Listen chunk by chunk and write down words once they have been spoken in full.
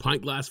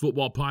Pint Glass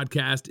Football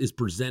Podcast is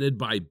presented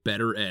by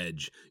Better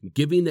Edge,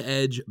 giving the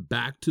edge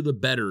back to the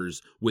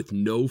bettors with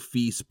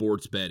no-fee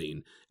sports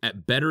betting.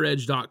 At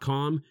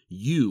betteredge.com,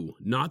 you,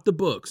 not the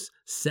books,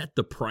 set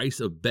the price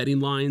of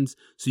betting lines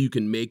so you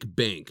can make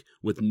bank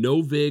with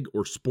no vig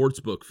or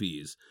sportsbook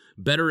fees.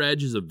 Better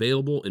Edge is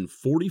available in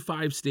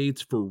 45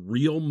 states for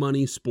real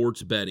money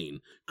sports betting.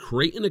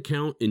 Create an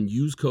account and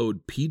use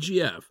code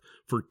PGF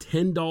for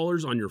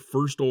 $10 on your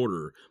first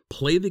order.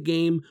 Play the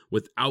game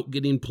without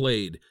getting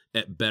played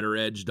at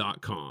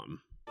betteredge.com.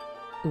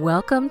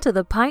 Welcome to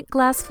the Pint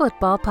Glass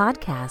Football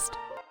Podcast.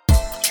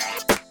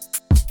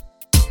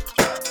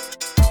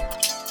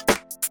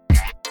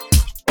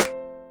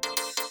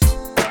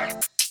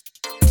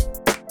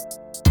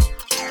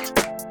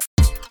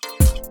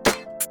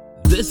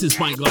 This is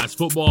Pint Glass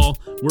Football,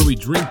 where we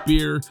drink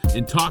beer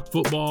and talk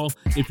football.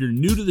 If you're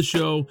new to the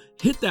show,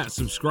 hit that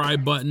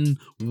subscribe button.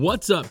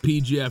 What's up,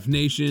 PGF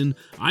Nation?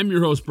 I'm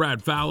your host,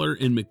 Brad Fowler,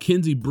 and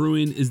McKenzie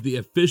Brewing is the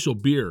official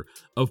beer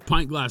of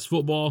Pint Glass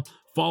Football.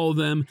 Follow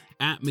them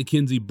at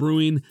McKenzie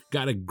Brewing.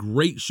 Got a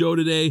great show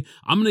today.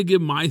 I'm going to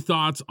give my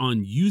thoughts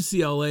on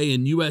UCLA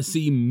and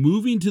USC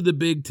moving to the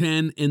Big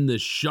Ten and the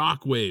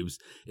shockwaves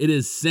it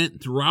has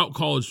sent throughout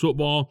college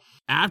football.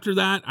 After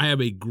that, I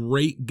have a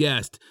great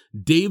guest,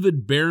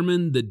 David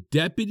Behrman, the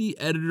deputy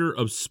editor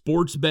of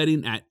sports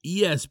betting at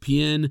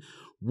ESPN.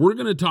 We're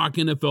going to talk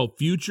NFL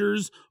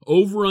futures,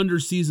 over-under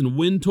season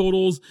win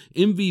totals,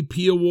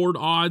 MVP award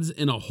odds,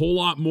 and a whole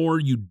lot more.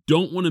 You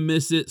don't want to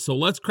miss it, so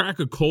let's crack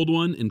a cold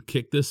one and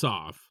kick this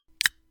off.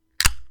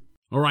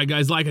 All right,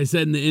 guys, like I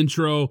said in the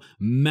intro,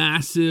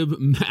 massive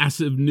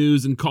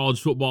news in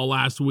college football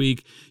last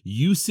week.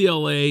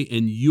 UCLA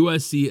and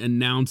USC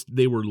announced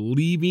they were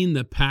leaving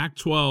the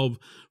Pac-12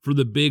 for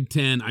the Big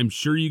Ten. I'm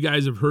sure you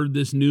guys have heard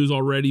this news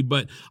already,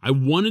 but I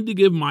wanted to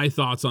give my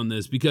thoughts on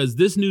this because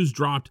this news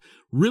dropped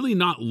really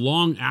not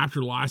long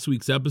after last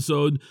week's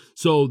episode.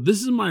 So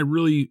this is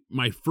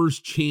my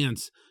first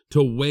chance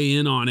to weigh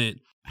in on it.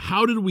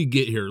 How did we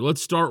get here?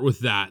 Let's start with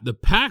that. The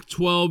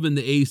Pac-12 and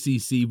the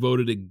ACC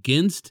voted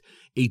against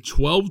a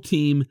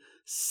 12-team,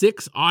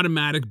 6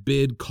 automatic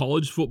bid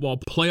college football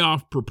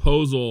playoff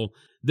proposal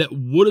that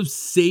would have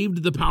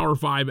saved the Power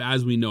 5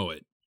 as we know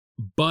it.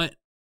 But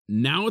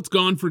now it's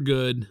gone for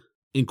good.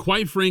 And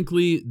quite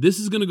frankly, this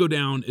is going to go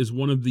down as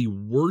one of the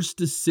worst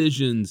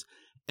decisions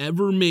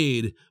ever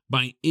made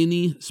by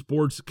any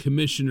sports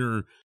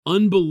commissioner.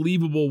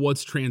 Unbelievable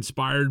what's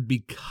transpired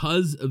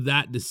because of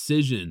that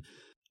decision.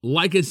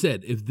 Like I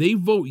said, if they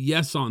vote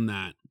yes on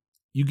that,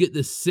 you get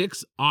the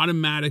 6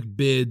 automatic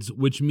bids,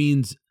 which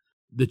means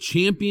the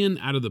champion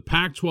out of the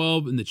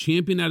Pac-12 and the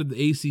champion out of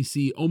the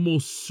ACC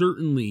almost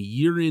certainly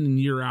year in and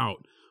year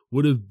out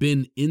would have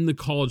been in the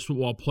college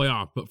football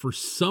playoff. But for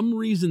some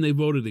reason, they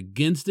voted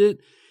against it,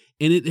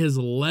 and it has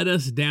led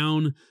us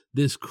down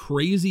this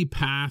crazy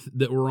path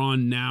that we're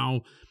on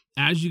now.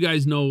 As you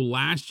guys know,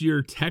 last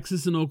year,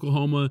 Texas and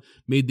Oklahoma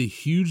made the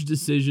huge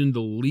decision to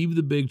leave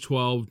the Big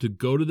 12 to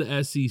go to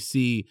the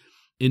SEC.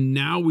 And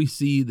now we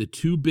see the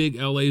 2 big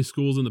LA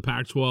schools in the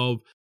Pac-12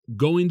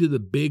 going to the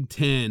Big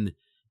Ten,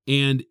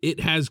 and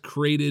it has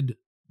created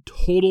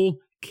total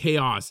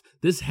chaos.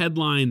 This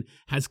headline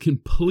has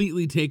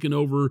completely taken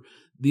over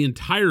the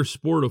entire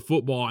sport of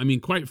football. I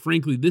mean, quite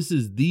frankly, this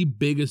is the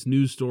biggest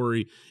news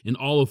story in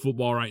all of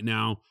football right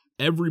now.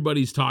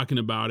 Everybody's talking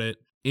about it,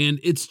 and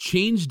it's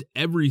changed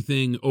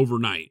everything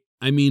overnight.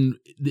 I mean,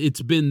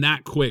 it's been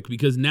that quick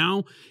because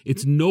now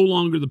it's no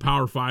longer the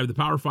Power 5. The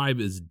Power 5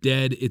 is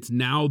dead. It's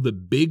now the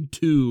Big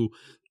 2,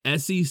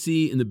 SEC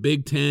and the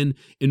Big 10,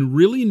 and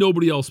really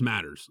nobody else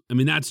matters. I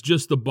mean, that's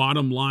just the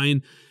bottom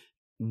line.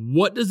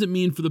 What does it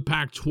mean for the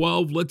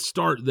Pac-12? Let's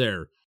start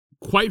there.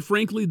 Quite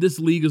frankly, this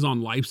league is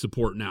on life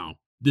support now.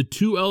 The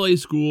 2 LA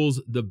schools,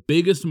 the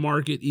biggest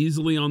market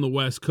easily on the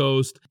West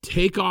Coast,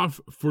 take off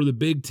for the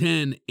Big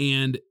 10,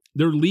 and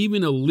they're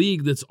leaving a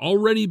league that's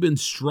already been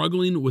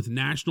struggling with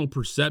national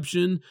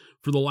perception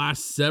for the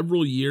last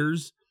several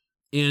years,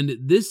 and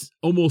this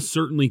almost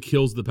certainly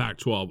kills the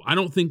Pac-12. I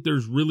don't think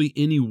there's really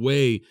any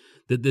way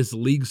that this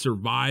league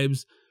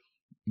survives.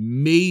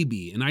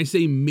 Maybe, and I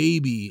say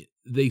maybe,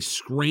 they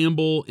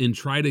scramble and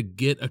try to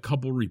get a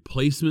couple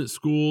replacement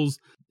schools,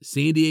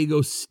 San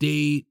Diego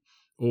State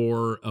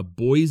or a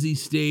Boise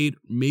State.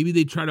 Maybe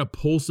they try to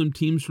pull some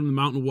teams from the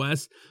Mountain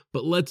West,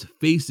 but let's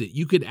face it,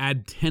 you could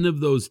add 10 of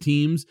those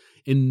teams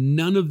and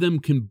none of them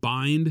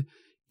combined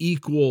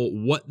equal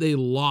what they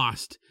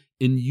lost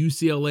in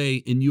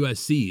UCLA and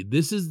USC.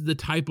 This is the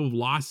type of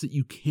loss that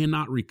you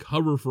cannot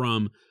recover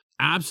from.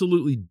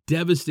 Absolutely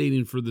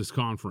devastating for this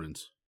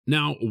conference.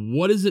 Now,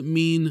 what does it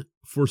mean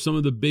for some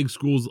of the big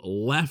schools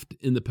left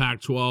in the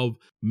Pac-12?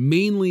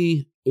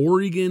 Mainly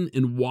Oregon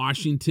and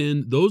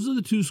Washington. Those are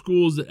the 2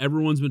 schools that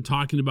everyone's been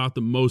talking about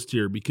the most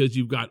here because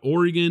you've got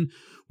Oregon,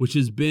 which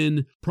has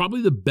been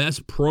probably the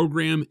best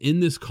program in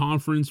this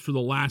conference for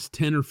the last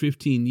 10 or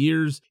 15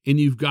 years. And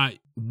you've got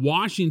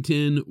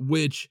Washington,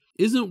 which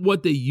isn't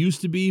what they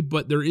used to be,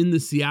 but they're in the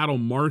Seattle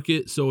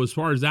market. So as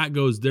far as that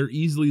goes, they're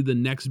easily the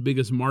next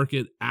biggest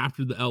market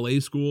after the LA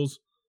schools.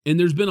 And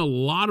there's been a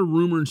lot of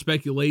rumor and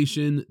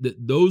speculation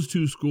that those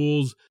two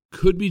schools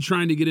could be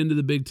trying to get into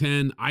the Big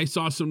Ten. I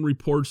saw some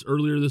reports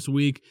earlier this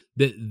week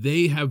that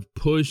they have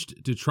pushed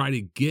to try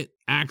to get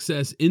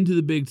access into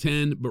the Big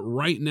Ten, but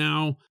right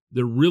now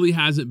there really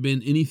hasn't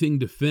been anything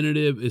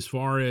definitive as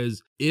far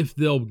as if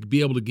they'll be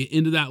able to get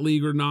into that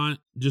league or not.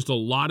 Just a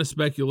lot of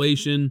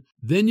speculation.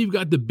 Then you've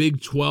got the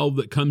Big 12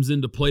 that comes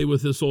into play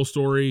with this whole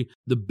story.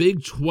 The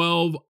Big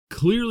 12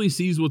 clearly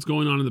sees what's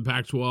going on in the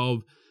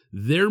Pac-12.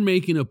 They're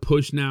making a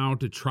push now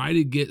to try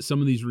to get some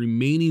of these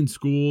remaining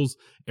schools,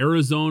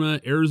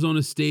 Arizona,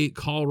 Arizona State,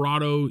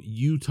 Colorado,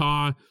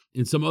 Utah,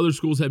 and some other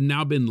schools have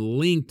now been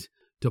linked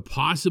to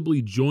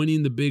possibly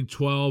joining the Big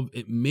 12.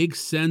 It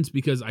makes sense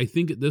because I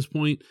think at this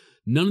point,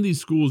 none of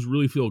these schools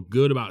really feel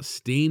good about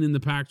staying in the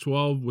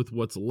Pac-12 with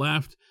what's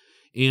left.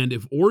 And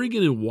if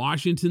Oregon and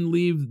Washington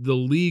leave, the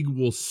league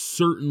will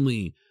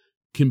certainly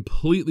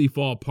completely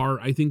fall apart.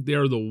 I think they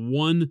are the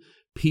one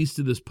piece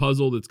to this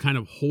puzzle that's kind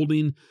of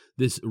holding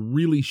this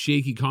really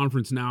shaky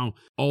conference now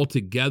all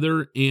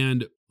together.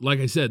 And like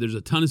I said, there's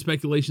a ton of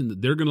speculation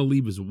that they're going to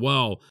leave as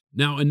well.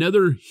 Now,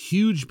 another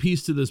huge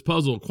piece to this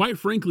puzzle, quite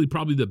frankly,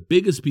 probably the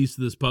biggest piece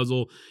to this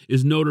puzzle,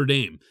 is Notre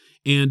Dame.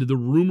 And the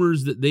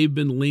rumors that they've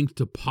been linked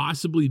to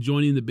possibly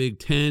joining the Big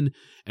Ten.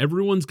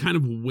 Everyone's kind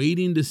of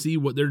waiting to see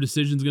what their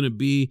decision is going to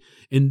be.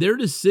 And their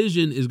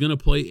decision is going to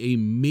play a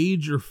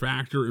major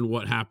factor in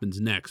what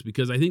happens next.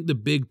 Because I think the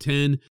Big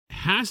Ten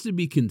has to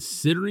be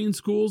considering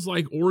schools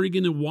like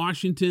Oregon and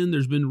Washington.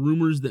 There's been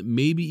rumors that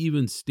maybe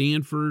even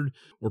Stanford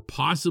or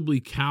possibly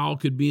Cal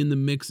could be in the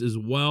mix as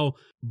well.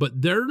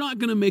 But they're not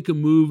going to make a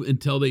move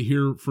until they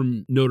hear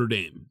from Notre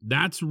Dame.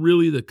 That's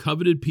really the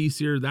coveted piece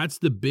here. That's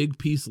the big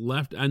piece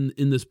left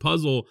in this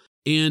puzzle.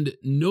 And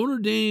Notre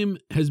Dame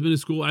has been a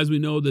school, as we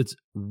know, that's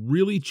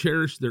really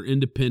cherished their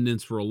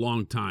independence for a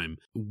long time.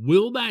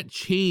 Will that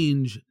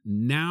change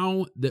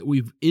now that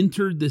we've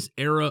entered this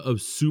era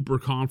of super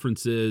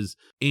conferences?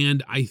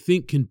 And I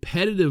think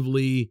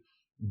competitively,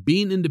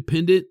 being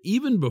independent,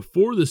 even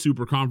before the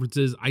super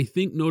conferences, I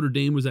think Notre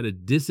Dame was at a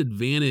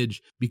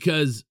disadvantage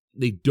because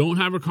they don't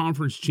have a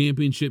conference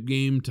championship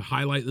game to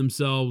highlight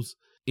themselves,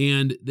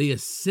 and they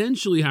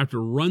essentially have to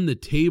run the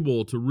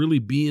table to really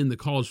be in the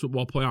college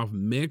football playoff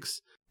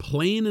mix.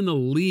 Playing in a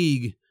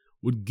league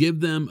would give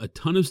them a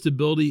ton of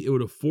stability. It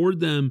would afford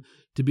them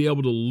to be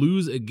able to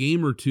lose a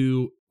game or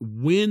two,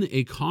 win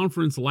a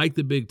conference like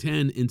the Big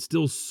Ten, and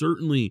still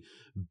certainly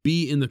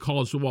be in the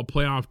college football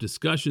playoff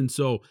discussion.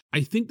 So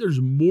I think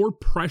there's more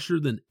pressure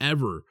than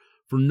ever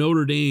for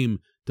Notre Dame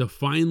to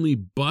finally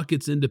buck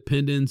its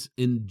independence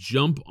and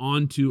jump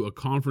onto a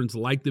conference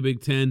like the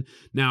Big Ten.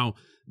 Now,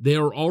 they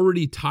are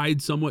already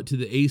tied somewhat to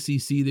the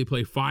ACC. They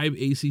play 5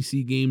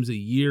 ACC games a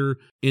year,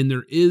 and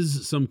there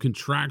is some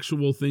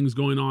contractual things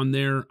going on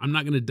there. I'm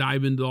not going to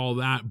dive into all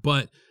that,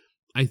 but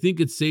I think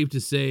it's safe to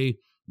say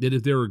that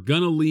if they're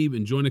going to leave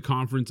and join a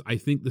conference, I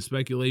think the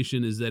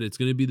speculation is that it's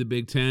going to be the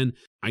Big Ten.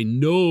 I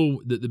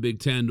know that the Big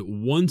Ten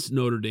wants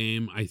Notre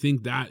Dame. I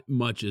think that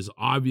much is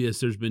obvious.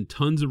 There's been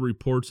tons of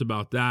reports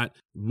about that.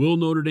 Will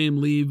Notre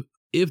Dame leave?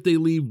 If they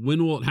leave,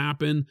 when will it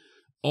happen?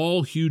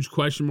 All huge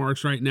question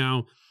marks right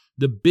now.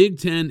 The Big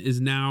Ten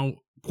is now,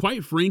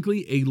 quite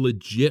frankly, a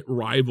legit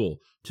rival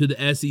to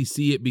the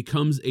SEC. It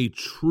becomes a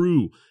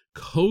true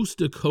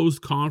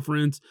coast-to-coast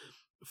conference.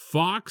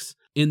 Fox,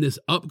 in this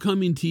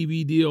upcoming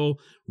TV deal,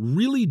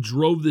 really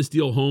drove this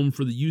deal home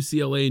for the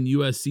UCLA and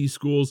USC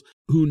schools,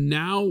 who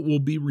now will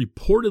be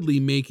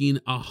reportedly making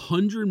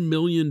 $100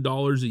 million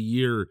a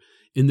year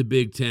in the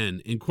Big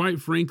Ten. And quite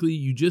frankly,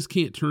 you just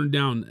can't turn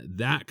down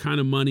that kind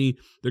of money.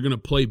 They're going to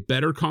play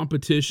better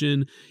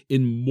competition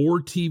in more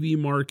TV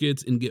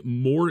markets and get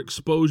more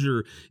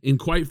exposure. And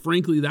quite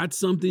frankly, that's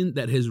something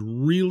that has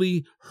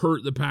really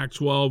hurt the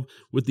Pac-12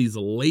 with these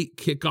late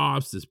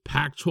kickoffs, this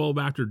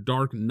Pac-12 after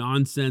dark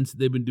nonsense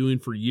they've been doing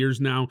for years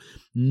now.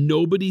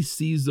 Nobody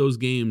sees those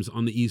games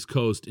on the East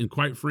Coast. And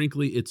quite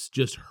frankly, it's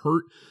just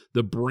hurt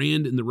the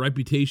brand and the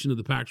reputation of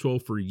the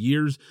Pac-12 for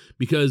years,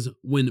 because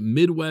when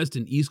Midwest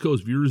and East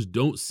Coast viewers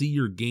don't see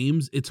your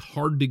games, it's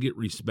hard to get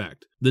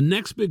respect. The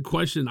next big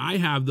question I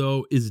have,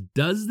 though, is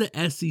does the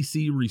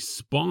SEC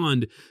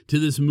respond to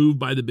this move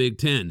by the Big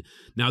Ten?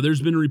 Now,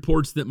 there's been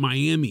reports that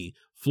Miami,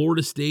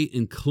 Florida State,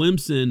 and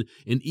Clemson,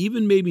 and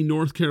even maybe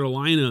North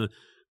Carolina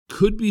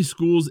could be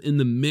schools in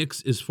the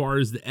mix as far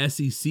as the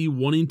SEC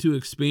wanting to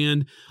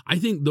expand. I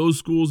think those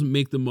schools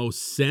make the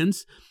most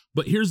sense.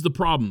 But here's the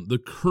problem. The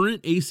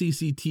current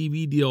ACC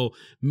TV deal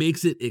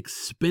makes it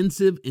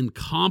expensive and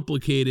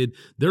complicated.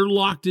 They're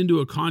locked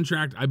into a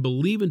contract, I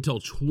believe, until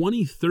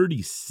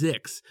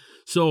 2036.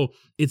 So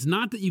it's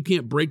not that you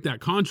can't break that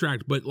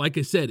contract, but like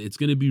I said, it's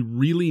going to be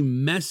really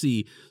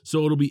messy.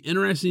 So it'll be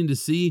interesting to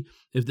see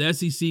if the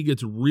SEC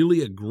gets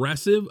really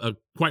aggressive,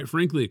 quite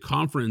frankly, a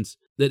conference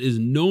that is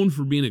known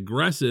for being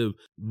aggressive.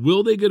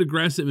 Will they get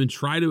aggressive and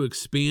try to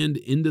expand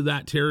into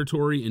that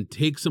territory and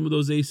take some of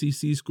those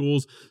ACC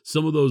schools,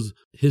 some of those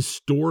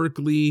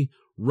historically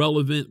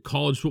relevant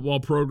college football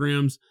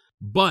programs?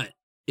 But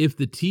if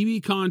the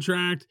TV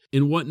contract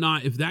and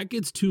whatnot, if that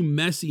gets too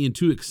messy and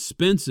too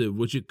expensive,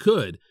 which it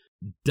could,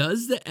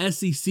 does the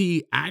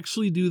SEC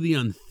actually do the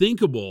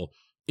unthinkable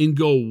and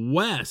go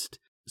west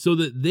so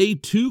that they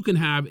too can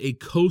have a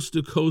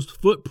coast-to-coast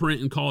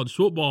footprint in college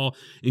football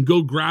and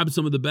go grab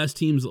some of the best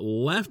teams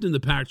left in the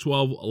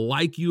Pac-12,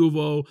 like U of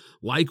O,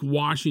 like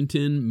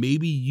Washington,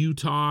 maybe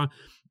Utah?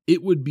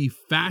 It would be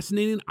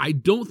fascinating. I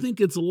don't think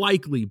it's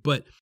likely,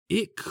 but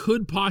it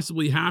could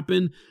possibly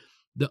happen.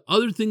 The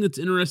other thing that's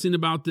interesting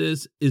about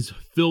this is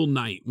Phil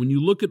Knight. When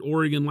you look at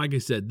Oregon, like I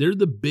said, they're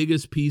the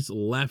biggest piece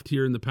left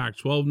here in the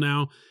Pac-12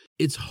 now.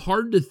 It's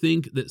hard to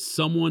think that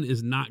someone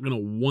is not going to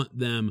want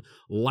them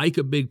like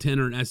a Big Ten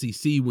or an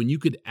SEC when you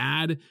could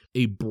add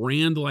a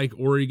brand like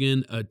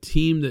Oregon, a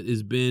team that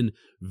has been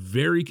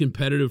very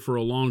competitive for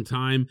a long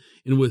time.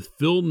 And with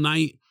Phil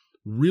Knight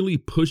really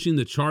pushing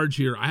the charge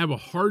here, I have a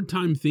hard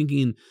time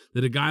thinking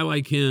that a guy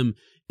like him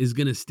is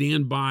going to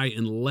stand by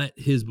and let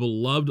his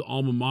beloved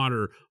alma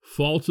mater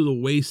fall to the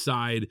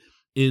wayside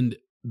and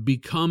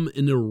become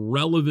an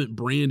irrelevant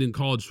brand in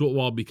college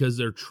football because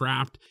they're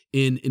trapped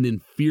in an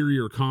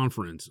inferior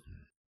conference.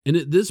 And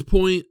at this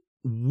point,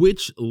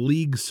 which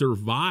league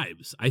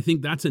survives? I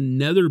think that's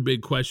another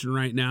big question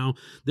right now.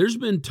 There's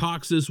been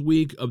talks this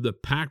week of the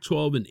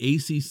Pac-12 and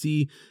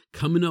ACC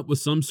coming up with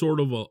some sort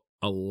of a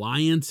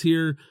alliance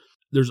here.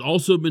 There's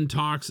also been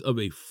talks of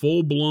a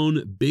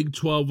full-blown Big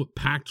 12,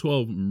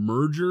 Pac-12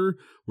 merger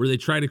where they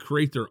try to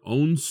create their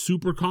own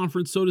super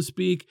conference, so to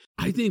speak.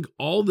 I think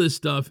all this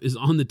stuff is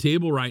on the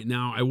table right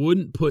now. I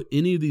wouldn't put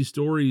any of these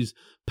stories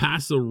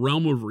past the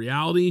realm of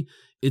reality.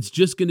 It's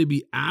just going to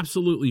be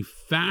absolutely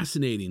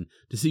fascinating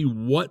to see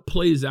what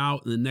plays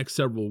out in the next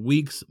several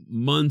weeks,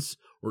 months,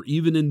 or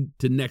even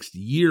into next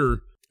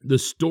year. The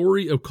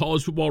story of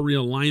college football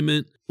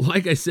realignment,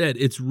 like I said,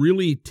 it's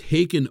really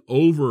taken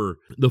over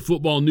the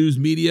football news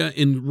media.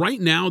 And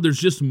right now, there's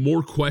just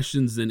more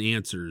questions than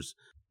answers.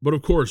 But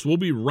of course, we'll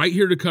be right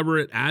here to cover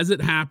it as it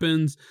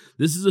happens.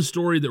 This is a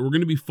story that we're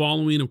going to be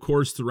following, of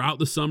course, throughout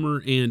the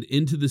summer and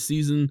into the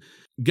season.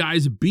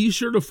 Guys, be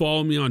sure to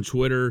follow me on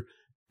Twitter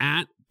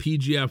at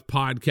PGF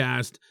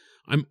Podcast.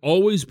 I'm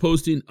always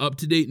posting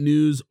up-to-date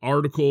news,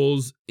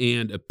 articles,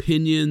 and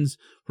opinions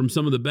from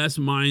some of the best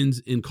minds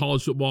in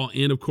college football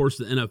and, of course,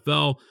 the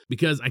NFL,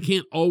 because I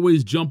can't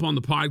always jump on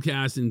the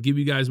podcast and give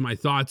you guys my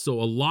thoughts. So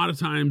a lot of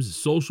times,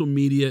 social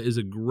media is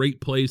a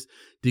great place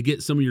to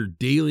get some of your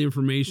daily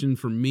information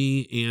from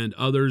me and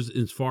others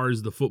as far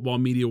as the football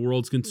media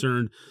world's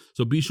concerned.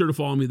 So be sure to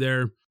follow me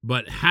there.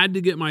 But had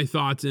to get my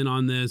thoughts in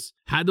on this,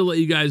 had to let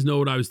you guys know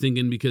what I was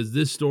thinking because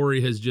this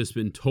story has just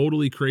been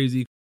totally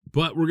crazy.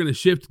 But we're going to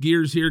shift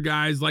gears here,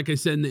 guys. Like I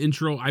said in the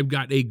intro, I've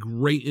got a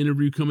great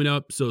interview coming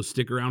up, so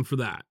stick around for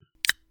that.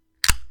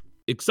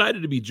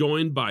 Excited to be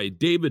joined by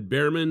David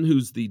Behrman,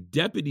 who's the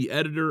deputy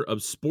editor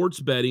of sports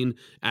betting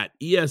at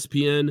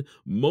ESPN.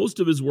 Most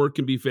of his work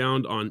can be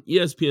found on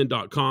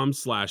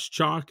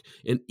ESPN.com/chalk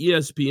and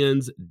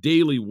ESPN's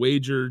Daily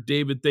Wager.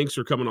 David, thanks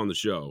for coming on the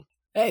show.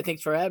 Hey,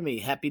 thanks for having me.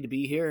 Happy to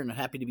be here and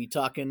happy to be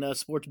talking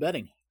sports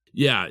betting.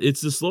 Yeah,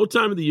 it's the slow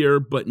time of the year,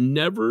 but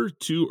never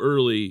too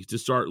early to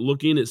start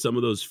looking at some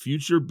of those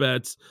future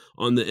bets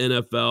on the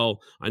NFL.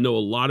 I know a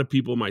lot of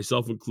people,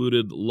 myself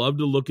included, love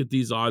to look at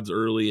these odds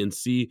early and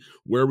see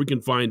where we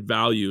can find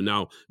value.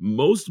 Now,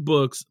 most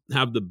books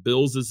have the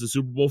Bills as the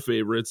Super Bowl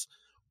favorites.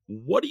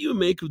 What do you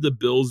make of the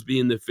Bills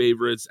being the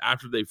favorites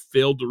after they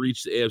failed to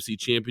reach the AFC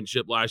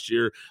Championship last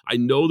year? I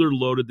know they're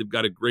loaded. They've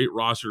got a great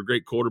roster,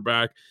 great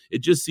quarterback.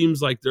 It just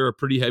seems like they're a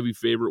pretty heavy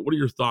favorite. What are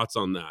your thoughts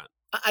on that?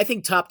 I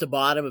think top to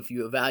bottom, if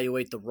you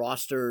evaluate the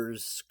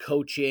rosters,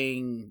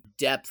 coaching,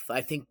 depth, I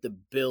think the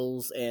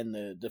Bills and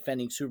the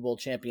defending Super Bowl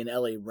champion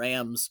LA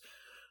Rams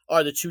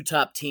are the two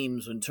top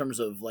teams in terms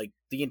of like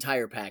the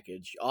entire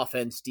package,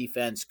 offense,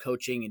 defense,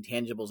 coaching,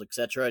 intangibles,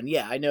 etc. And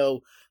yeah, I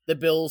know the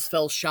Bills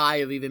fell shy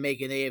of even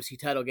making the AFC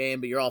title game,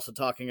 but you're also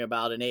talking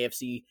about an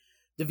AFC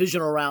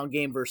divisional round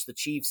game versus the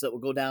Chiefs that will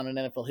go down in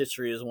NFL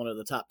history as one of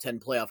the top 10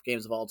 playoff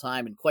games of all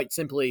time. And quite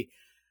simply,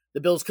 the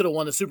Bills could have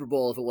won the Super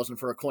Bowl if it wasn't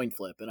for a coin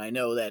flip. And I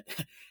know that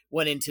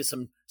went into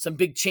some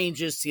big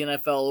changes to the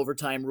NFL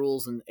overtime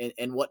rules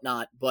and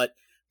whatnot, but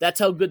that's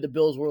how good the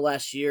Bills were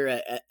last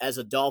year. As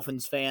a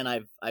Dolphins fan,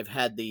 I've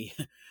had the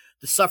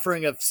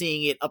suffering of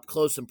seeing it up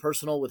close and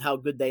personal with how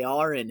good they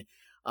are. And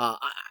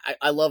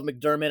I love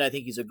McDermott. I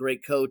think he's a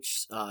great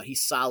coach.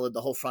 He's solid.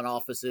 The whole front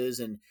office is.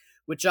 And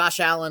with Josh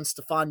Allen,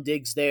 Stephon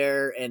Diggs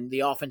there, and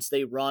the offense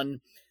they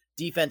run,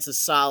 defense is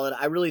solid.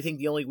 I really think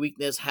the only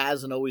weakness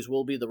has and always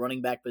will be the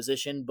running back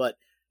position, but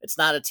it's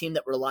not a team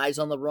that relies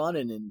on the run.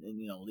 And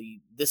you know,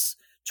 this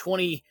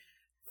 21st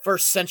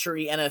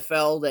century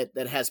NFL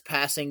that has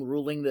passing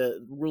ruling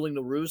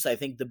the roost. I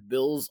think the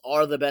Bills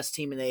are the best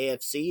team in the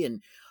AFC,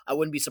 and I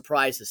wouldn't be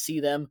surprised to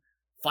see them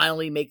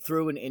finally make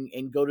through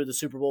and go to the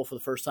Super Bowl for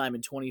the first time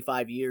in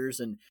 25 years.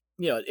 And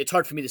you know, it's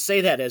hard for me to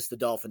say that as the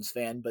Dolphins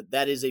fan, but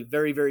that is a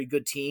very, very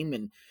good team.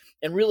 And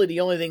really the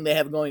only thing they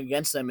have going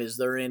against them is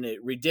they're in a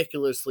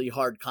ridiculously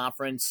hard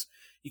conference.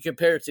 You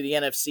compare it to the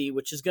NFC,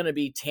 which is going to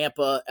be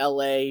Tampa,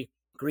 LA,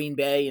 Green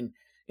Bay. And,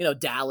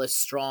 Dallas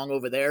strong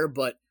over there,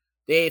 but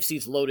the AFC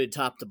is loaded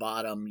top to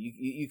bottom.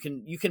 You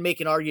can make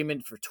an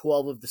argument for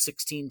 12 of the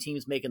 16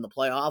 teams making the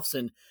playoffs,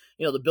 and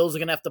the Bills are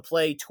going to have to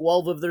play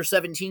 12 of their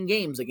 17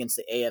 games against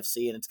the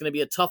AFC, and it's going to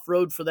be a tough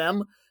road for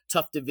them,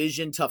 tough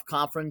division, tough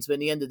conference. But at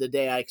the end of the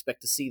day, I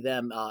expect to see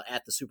them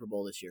at the Super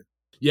Bowl this year.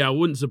 Yeah, it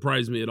wouldn't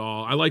surprise me at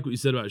all. I like what you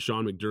said about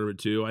Sean McDermott,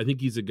 too. I think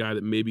he's a guy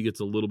that maybe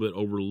gets a little bit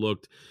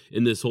overlooked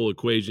in this whole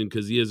equation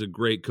because he is a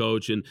great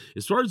coach. And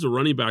as far as the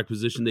running back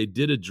position, they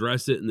did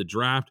address it in the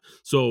draft.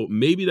 So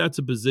maybe that's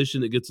a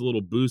position that gets a little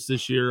boost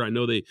this year. I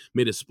know they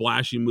made a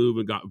splashy move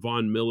and got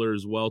Von Miller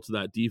as well to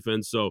that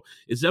defense. So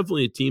it's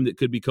definitely a team that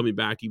could be coming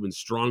back even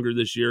stronger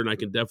this year. And I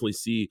can definitely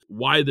see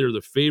why they're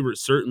the favorite,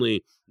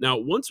 certainly. Now,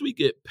 once we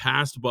get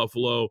past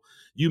Buffalo,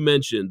 you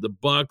mentioned the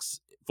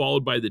Bucs,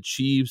 followed by the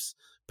Chiefs,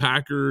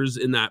 Packers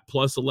in that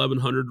plus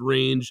 1,100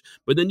 range.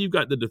 But then you've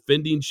got the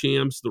defending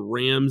champs, the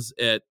Rams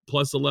at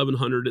plus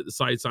 1,100 at the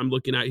sites I'm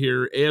looking at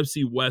here.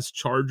 AFC West,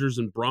 Chargers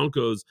and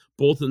Broncos,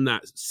 both in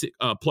that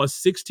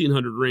plus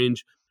 1,600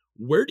 range.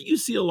 Where do you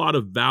see a lot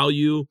of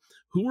value?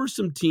 Who are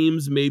some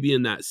teams maybe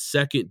in that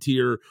second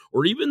tier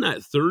or even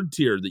that third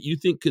tier that you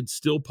think could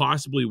still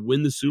possibly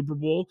win the Super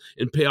Bowl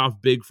and pay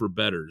off big for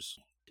bettors?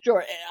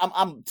 Sure.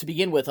 I'm to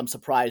begin with, I'm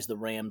surprised the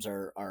Rams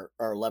are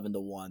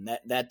 11-1.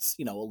 That's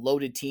a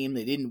loaded team.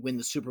 They didn't win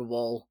the Super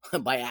Bowl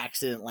by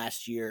accident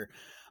last year.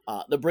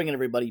 They're bringing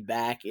everybody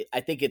back.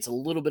 I think it's a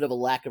little bit of a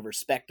lack of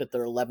respect that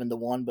they're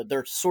 11-1, but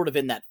they're sort of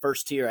in that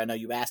first tier. I know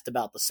you asked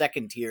about the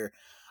second tier.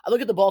 I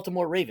look at the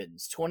Baltimore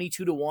Ravens,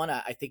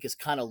 22-1. I think is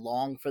kind of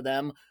long for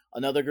them.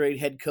 Another great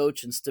head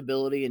coach and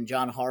stability, and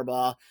John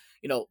Harbaugh.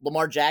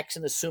 Lamar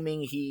Jackson,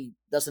 assuming he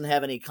doesn't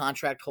have any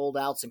contract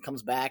holdouts and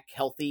comes back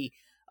healthy.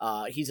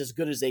 He's as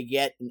good as they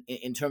get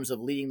in terms of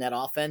leading that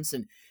offense.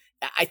 And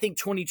I think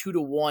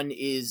 22-1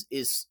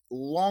 is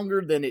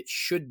longer than it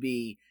should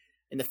be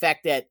in the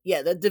fact that,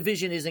 that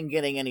division isn't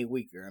getting any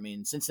weaker. I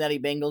mean, Cincinnati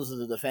Bengals are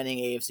the defending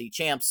AFC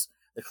champs.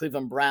 The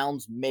Cleveland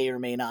Browns may or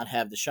may not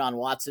have Deshaun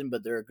Watson,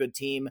 but they're a good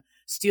team.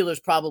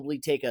 Steelers probably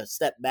take a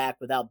step back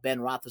without Ben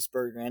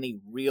Roethlisberger, any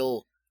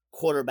real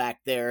quarterback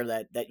there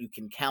that you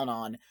can count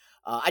on.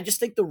 I just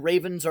think the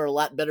Ravens are a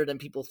lot better than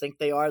people think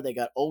they are. They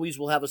always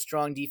will have a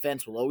strong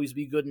defense, will always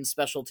be good in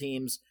special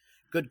teams,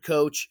 good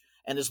coach.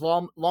 And as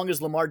long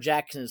as Lamar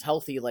Jackson is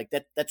healthy, like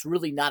that's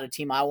really not a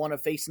team I want to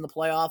face in the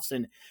playoffs.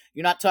 And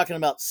you're not talking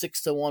about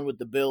 6-1 with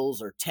the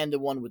Bills or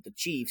 10-1 with the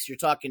Chiefs. You're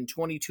talking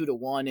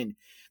 22-1, and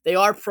they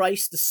are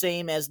priced the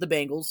same as the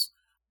Bengals.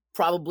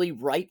 Probably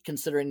right,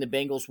 considering the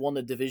Bengals won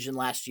the division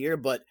last year.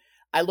 But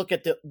I look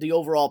at the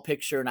overall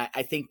picture, and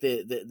I think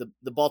the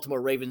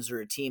Baltimore Ravens are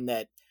a team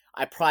that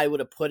I probably would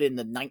have put in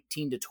the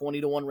 19 to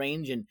 20-1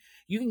 range, and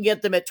you can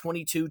get them at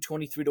 22,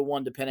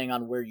 23-1, depending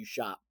on where you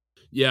shop.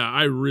 Yeah,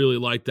 I really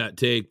like that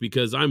take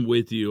because I'm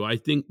with you. I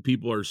think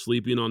people are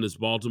sleeping on this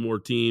Baltimore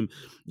team.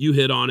 You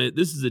hit on it.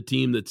 This is a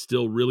team that's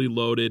still really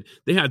loaded.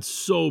 They had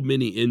so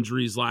many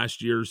injuries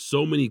last year.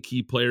 So many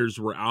key players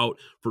were out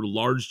for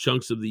large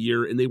chunks of the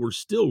year, and they were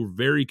still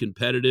very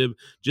competitive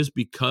just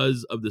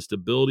because of the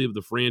stability of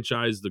the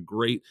franchise, the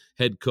great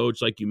head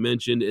coach, like you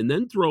mentioned, and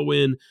then throw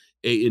in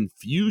a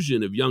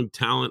infusion of young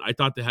talent. I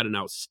thought they had an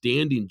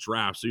outstanding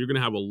draft. So you're going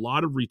to have a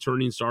lot of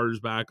returning starters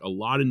back, a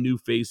lot of new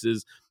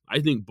faces. I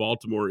think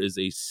Baltimore is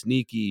a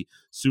sneaky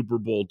Super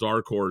Bowl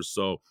dark horse.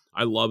 So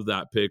I love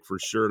that pick for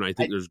sure. And I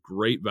think there's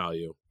great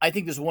value. I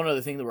think there's one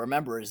other thing to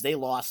remember is they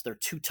lost their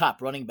two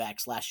top running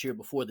backs last year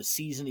before the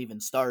season even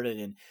started.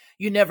 And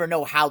you never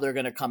know how they're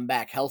going to come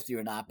back healthy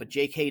or not. But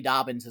J.K.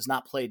 Dobbins has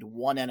not played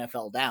one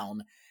NFL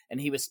down. And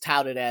he was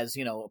touted as,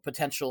 a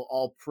potential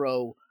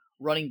all-pro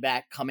running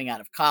back coming out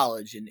of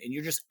college. And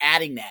you're just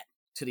adding that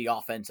to the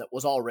offense that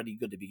was already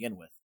good to begin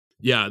with.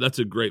 Yeah, that's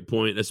a great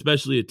point,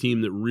 especially a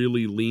team that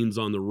really leans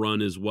on the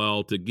run as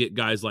well. To get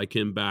guys like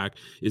him back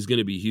is going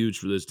to be huge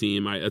for this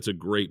team. That's a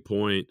great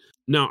point.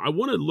 Now, I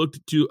want to look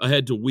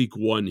ahead to week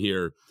 1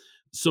 here.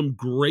 Some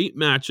great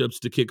matchups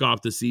to kick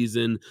off the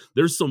season.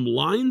 There's some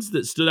lines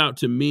that stood out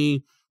to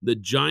me. The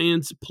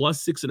Giants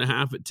plus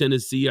 6.5 at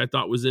Tennessee, I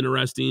thought was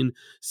interesting.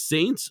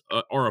 Saints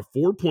are a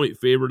 4-point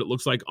favorite, it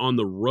looks like, on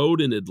the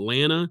road in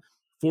Atlanta.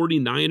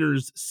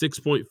 49ers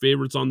 6-point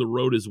favorites on the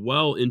road as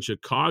well in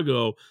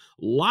Chicago.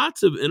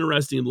 Lots of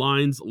interesting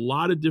lines, a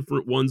lot of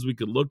different ones we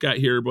could look at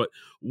here, but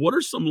what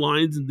are some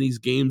lines in these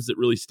games that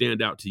really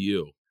stand out to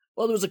you?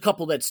 Well, there was a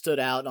couple that stood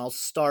out, and I'll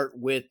start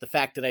with the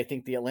fact that I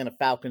think the Atlanta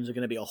Falcons are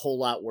going to be a whole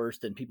lot worse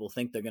than people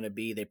think they're going to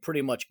be. They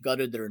pretty much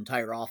gutted their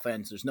entire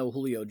offense. There's no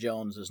Julio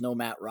Jones. There's no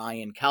Matt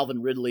Ryan.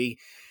 Calvin Ridley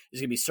is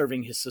going to be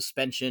serving his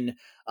suspension.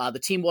 The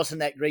team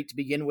wasn't that great to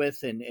begin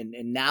with, and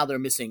now they're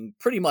missing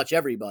pretty much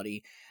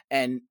everybody.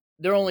 And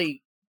they're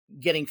only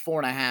getting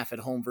 4.5 at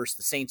home versus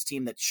the Saints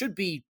team that should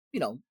be,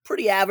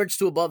 pretty average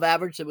to above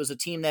average. It was a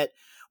team that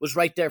was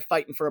right there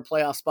fighting for a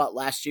playoff spot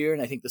last year.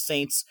 And I think the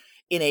Saints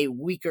in a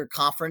weaker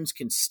conference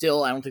can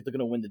still, I don't think they're going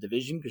to win the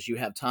division because you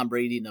have Tom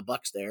Brady and the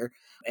Bucs there.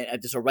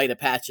 And there's a rite of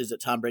passage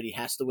that Tom Brady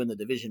has to win the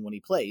division when he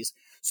plays.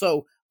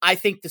 So I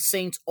think the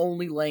Saints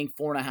only laying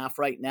 4.5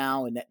 right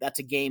now. And that's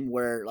a game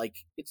where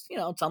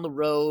it's on the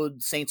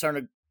road. Saints aren't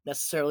a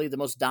necessarily the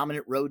most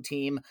dominant road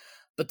team,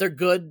 but they're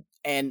good.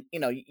 And,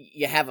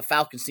 you have a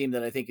Falcons team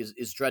that I think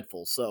is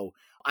dreadful. So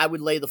I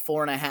would lay the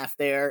 4.5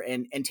 there.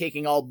 And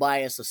taking all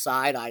bias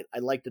aside, I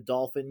like the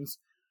Dolphins.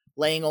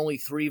 Laying only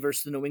 3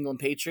 versus the New England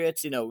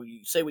Patriots.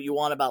 You say what you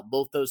want about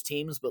both those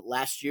teams, but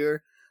last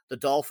year the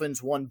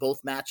Dolphins won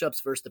both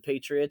matchups versus the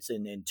Patriots,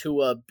 and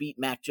Tua beat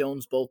Mac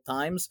Jones both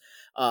times.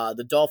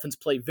 The Dolphins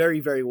play very,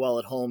 very well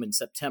at home in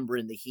September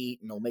in the heat,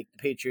 and they'll make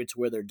the Patriots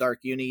wear their dark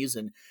unis.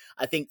 And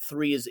I think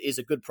 3 is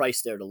a good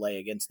price there to lay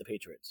against the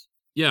Patriots.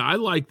 Yeah, I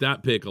like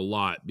that pick a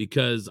lot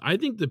because I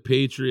think the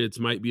Patriots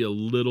might be a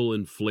little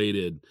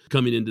inflated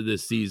coming into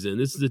this season.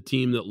 This is a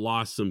team that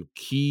lost some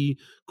key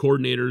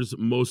coordinators,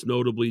 most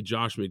notably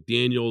Josh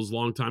McDaniels,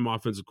 longtime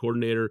offensive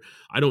coordinator.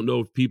 I don't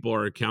know if people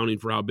are accounting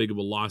for how big of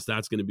a loss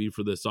that's going to be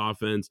for this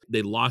offense.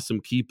 They lost some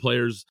key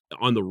players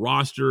on the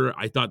roster.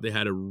 I thought they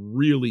had a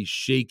really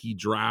shaky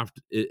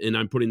draft, and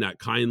I'm putting that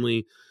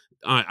kindly.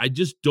 I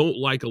just don't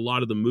like a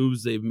lot of the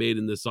moves they've made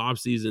in this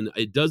offseason.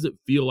 It doesn't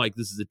feel like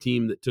this is a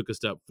team that took a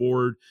step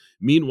forward.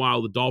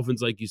 Meanwhile, the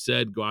Dolphins, like you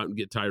said, go out and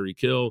get Tyreek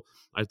Hill.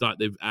 I thought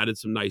they've added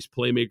some nice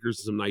playmakers,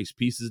 some nice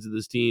pieces to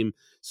this team.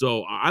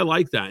 So I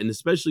like that. And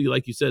especially,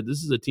 like you said,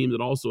 this is a team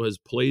that also has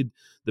played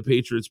the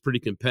Patriots pretty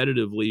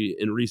competitively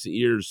in recent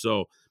years.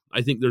 So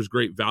I think there's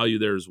great value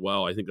there as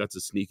well. I think that's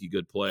a sneaky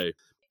good play.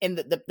 And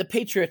the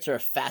Patriots are a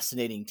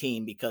fascinating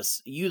team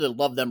because you either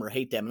love them or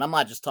hate them. And I'm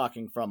not just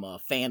talking from a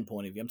fan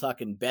point of view. I'm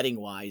talking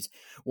betting-wise.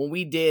 When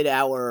we did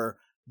our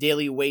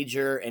Daily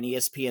Wager and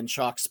ESPN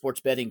Chalk Sports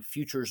Betting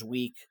Futures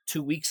Week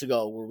 2 weeks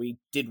ago, where we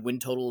did win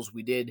totals,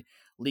 we did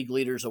League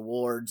Leaders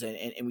Awards,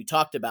 and we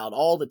talked about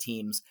all the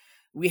teams,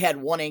 we had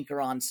one anchor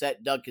on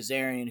set, Doug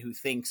Kazarian, who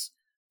thinks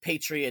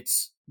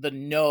Patriots the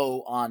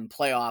no on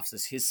playoffs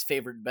is his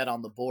favorite bet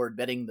on the board,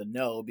 betting the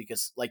no,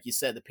 because like you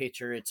said, the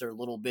Patriots are a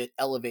little bit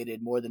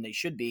elevated more than they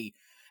should be.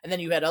 And then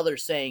you had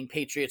others saying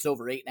Patriots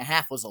over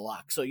 8.5 was a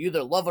lock. So you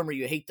either love them or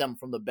you hate them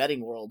from the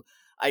betting world.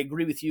 I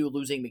agree with you.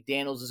 Losing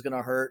McDaniels is going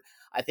to hurt.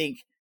 I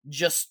think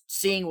just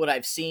seeing what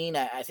I've seen,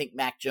 I think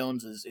Mac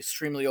Jones is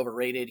extremely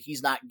overrated.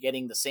 He's not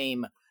getting the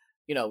same,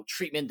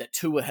 treatment that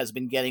Tua has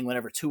been getting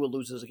whenever Tua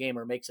loses a game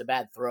or makes a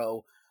bad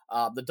throw.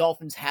 The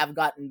Dolphins have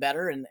gotten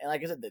better, and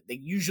like I said, they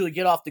usually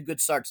get off the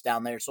good starts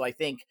down there. So I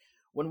think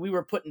when we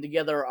were putting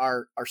together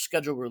our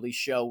schedule release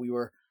show, we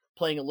were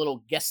playing a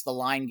little guess the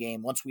line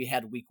game once we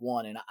had week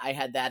 1, and I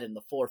had that in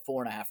the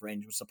 4.5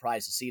 range. Was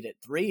surprised to see it at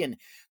 3. And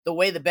the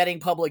way the betting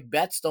public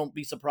bets, don't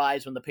be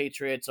surprised when the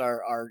Patriots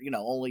are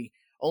only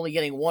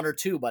getting 1 or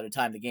 2 by the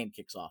time the game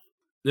kicks off.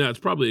 Yeah, it's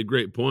probably a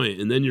great point.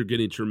 And then you're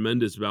getting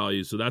tremendous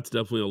value. So that's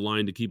definitely a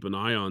line to keep an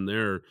eye on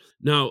there.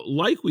 Now,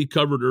 like we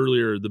covered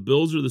earlier, the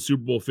Bills are the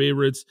Super Bowl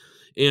favorites,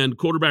 and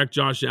quarterback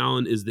Josh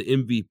Allen is the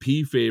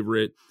MVP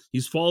favorite.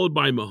 He's followed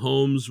by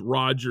Mahomes,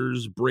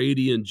 Rodgers,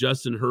 Brady, and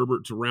Justin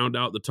Herbert to round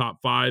out the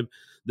top 5.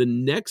 The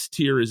next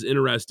tier is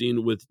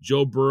interesting with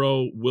Joe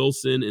Burrow,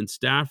 Wilson, and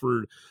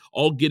Stafford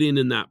all getting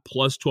in that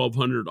plus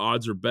 1,200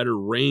 odds or better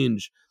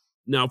range.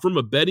 Now, from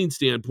a betting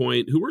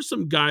standpoint, who are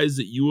some guys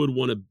that you would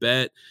want to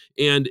bet?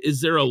 And is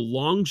there a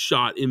long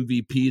shot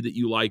MVP that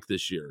you like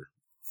this year?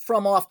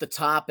 From off the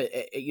top,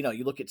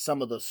 you look at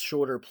some of the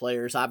shorter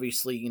players.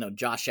 Obviously,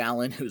 Josh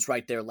Allen, who's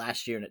right there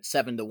last year, and at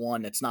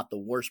 7-1, it's not the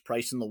worst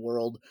price in the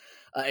world.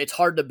 It's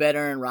hard to bet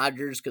Aaron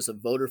Rodgers because of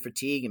voter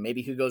fatigue, and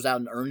maybe he goes out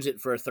and earns it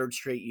for a 3rd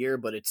straight year.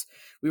 But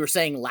we were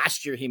saying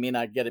last year he may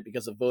not get it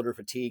because of voter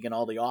fatigue and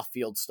all the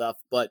off-field stuff.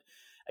 But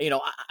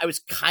I was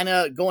kind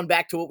of going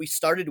back to what we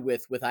started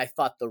with I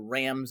thought the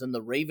Rams and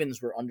the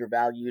Ravens were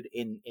undervalued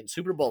in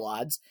Super Bowl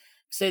odds.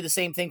 Say the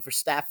same thing for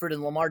Stafford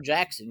and Lamar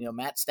Jackson.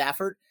 Matt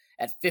Stafford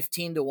at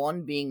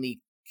 15-1 being the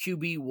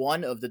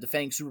QB1 of the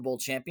defending Super Bowl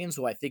champions,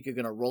 who I think are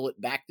going to roll it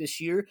back this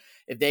year.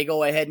 If they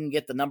go ahead and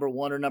get the number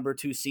 1 or number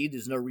 2 seed,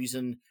 there's no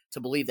reason to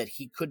believe that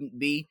he couldn't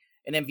be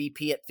an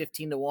MVP at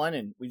 15-1.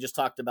 And we just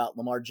talked about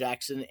Lamar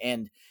Jackson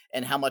and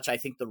how much I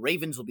think the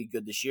Ravens will be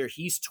good this year.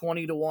 He's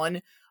 20-1.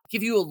 I'll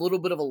give you a little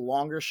bit of a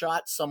longer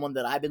shot, someone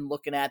that I've been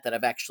looking at that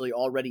I've actually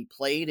already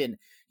played. And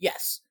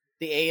yes,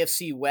 the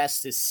AFC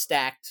West is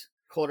stacked,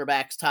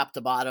 quarterbacks top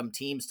to bottom,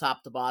 teams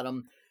top to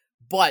bottom.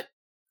 But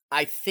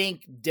I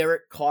think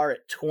Derek Carr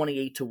at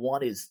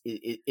 28-1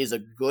 is a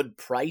good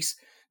price,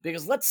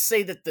 because let's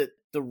say that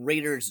the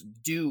Raiders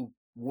do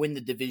win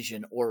the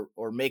division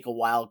or make a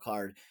wild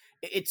card.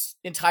 It's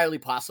entirely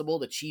possible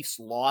the Chiefs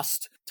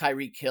lost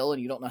Tyreek Hill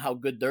and you don't know how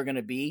good they're going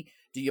to be.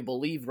 Do you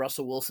believe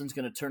Russell Wilson's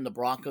going to turn the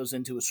Broncos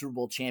into a Super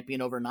Bowl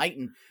champion overnight?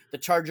 And the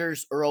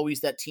Chargers are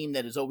always that team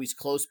that is always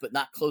close, but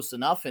not close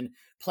enough. And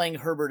playing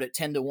Herbert at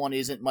 10-1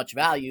 isn't much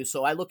value.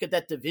 So I look at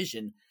that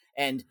division,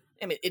 and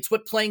it's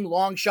what playing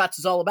long shots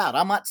is all about.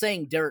 I'm not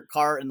saying Derek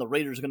Carr and the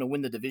Raiders are going to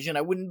win the division.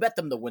 I wouldn't bet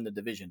them to win the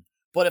division.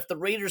 But if the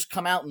Raiders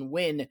come out and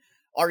win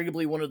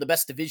arguably one of the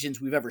best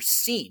divisions we've ever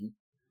seen,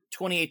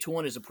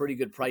 28-1 is a pretty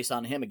good price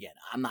on him again.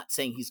 I'm not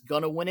saying he's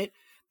going to win it,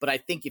 but I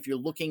think if you're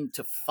looking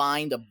to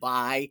find a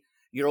buy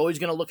you're always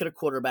going to look at a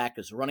quarterback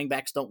because running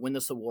backs don't win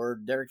this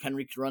award. Derrick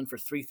Henry can run for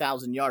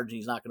 3,000 yards and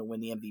he's not going to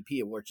win the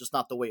MVP award. It's just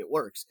not the way it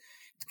works.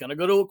 It's going to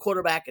go to a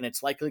quarterback, and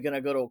it's likely going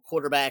to go to a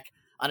quarterback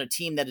on a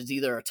team that is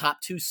either a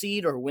top 2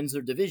 seed or wins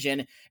their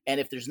division. And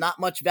if there's not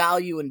much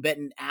value in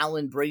betting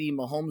Allen, Brady,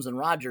 Mahomes, and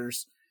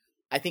Rodgers,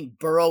 I think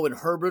Burrow and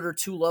Herbert are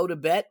too low to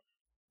bet.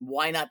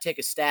 Why not take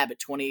a stab at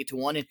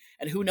 28-1?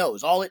 And who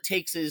knows? All it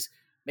takes is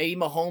maybe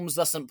Mahomes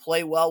doesn't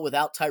play well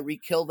without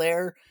Tyreek Hill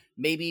there.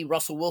 Maybe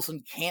Russell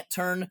Wilson can't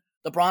turn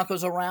the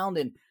Broncos around.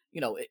 And,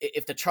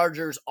 if the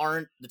Chargers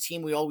aren't the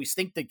team we always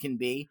think they can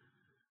be,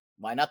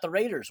 why not the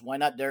Raiders? Why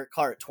not Derek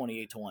Carr at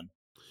 28-1?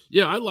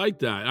 Yeah, I like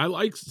that. I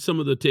like some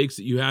of the takes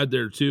that you had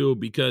there too,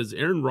 because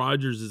Aaron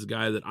Rodgers is a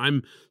guy that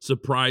I'm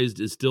surprised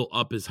is still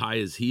up as high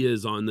as he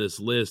is on this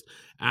list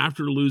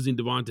after losing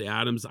Davante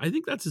Adams. I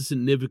think that's a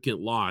significant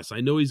loss. I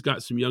know he's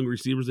got some young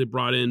receivers they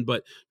brought in,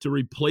 but to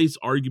replace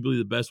arguably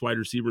the best wide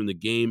receiver in the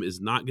game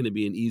is not going to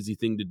be an easy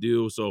thing to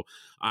do. So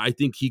I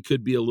think he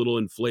could be a little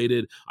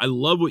inflated. I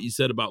love what you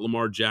said about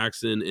Lamar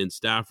Jackson and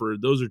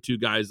Stafford. Those are two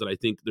guys that I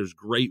think there's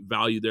great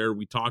value there.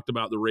 We talked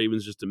about the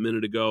Ravens just a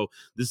minute ago.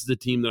 This is a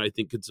team that I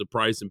think could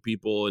surprise some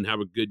people and have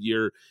a good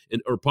year,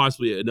 or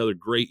possibly another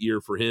great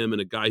year for him,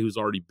 and a guy who's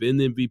already been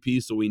the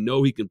MVP, so we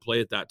know he can play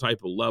at that type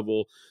of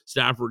level.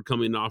 Stafford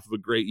coming off of a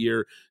great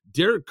year.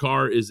 Derek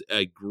Carr is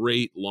a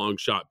great long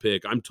shot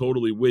pick. I'm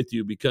totally with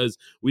you because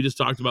we just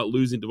talked about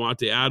losing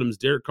Davante Adams.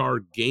 Derek Carr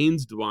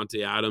gains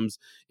Davante Adams,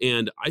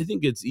 and I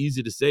think it's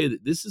easy to say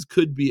that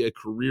could be a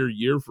career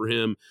year for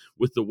him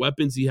with the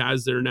weapons he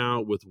has there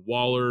now, with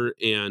Waller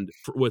and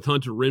with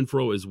Hunter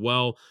Renfrow as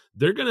well.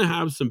 They're going to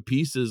have some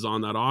pieces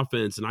on that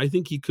offense, and I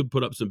think he could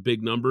put up some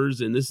big numbers.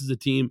 And this is a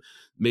team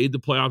made the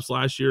playoffs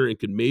last year and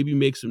could maybe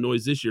make some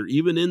noise this year,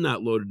 even in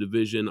that loaded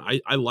division.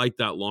 I like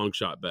that long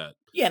shot bet.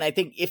 Yeah, and I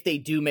think if they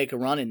do make a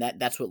run, and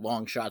that's what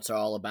long shots are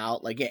all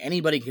about. Like, yeah,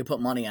 anybody can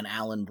put money on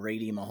Allen,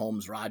 Brady,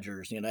 Mahomes,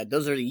 Rodgers.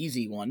 Those are the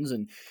easy ones,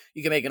 and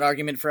you can make an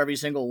argument for every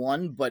single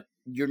one, but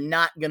you're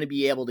not going to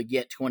be able to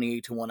get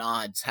 28-1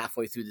 odds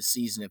halfway through the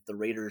season if the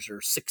Raiders are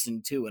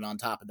 6-2 and on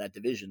top of that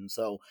division.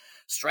 So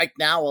strike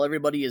now while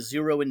everybody is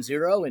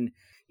 0-0, and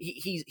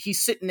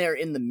he's sitting there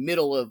in the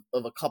middle of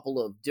a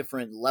couple of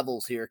different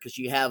levels here, because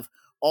you have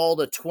all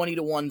the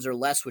 20-1s or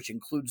less, which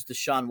includes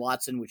Deshaun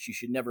Watson, which you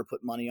should never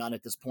put money on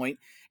at this point.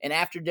 And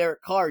after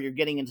Derek Carr, you're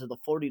getting into the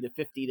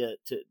 40-50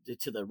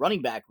 to the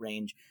running back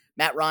range.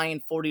 Matt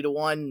Ryan,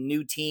 40-1,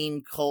 new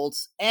team,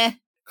 Colts,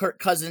 Kirk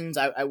Cousins,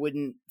 I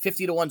wouldn't.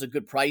 50-1's a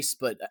good price,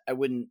 but I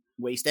wouldn't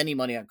waste any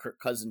money on Kirk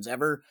Cousins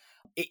ever.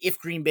 If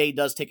Green Bay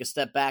does take a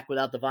step back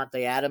without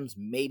Davante Adams,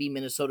 maybe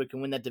Minnesota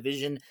can win that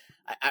division.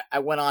 I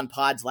went on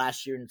pods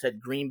last year and said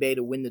Green Bay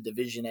to win the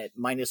division at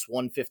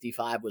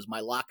 -155 was my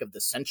lock of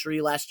the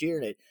century last year,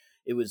 and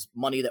it was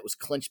money that was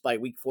clinched by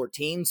week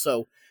 14.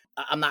 So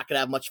I'm not going to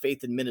have much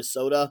faith in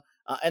Minnesota.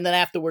 And then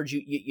afterwards,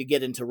 you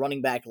get into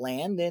running back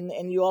land,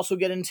 and you also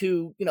get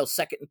into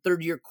second and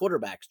third year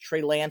quarterbacks.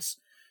 Trey Lance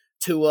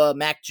to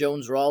Mac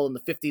Jones are all in the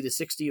 50 to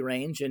 60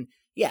 range, and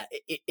yeah,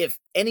 if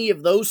any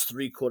of those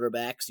three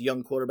quarterbacks,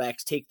 young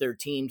quarterbacks, take their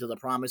team to the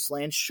promised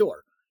land,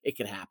 sure, it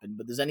could happen.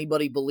 But does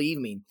anybody believe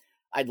me?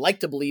 I'd like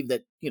to believe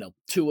that,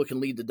 Tua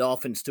can lead the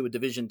Dolphins to a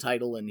division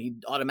title and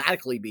he'd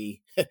automatically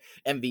be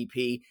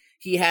MVP.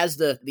 He has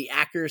the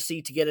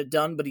accuracy to get it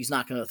done, but he's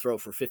not going to throw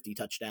for 50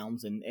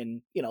 touchdowns.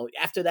 And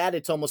after that,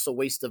 it's almost a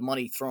waste of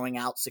money throwing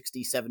out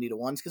 60,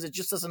 70-1s because it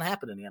just doesn't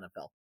happen in the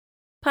NFL.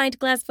 Pint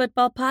Glass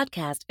Football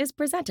Podcast is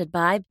presented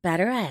by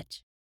Better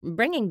Edge,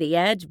 bringing the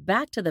edge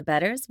back to the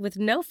bettors with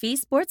no-fee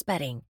sports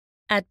betting.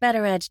 At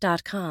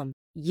BetterEdge.com,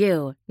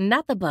 you,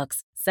 not the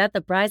books, set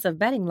the price of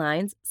betting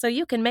lines so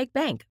you can make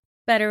bank.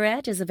 Better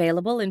Edge is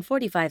available in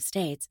 45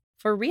 states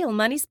for real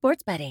money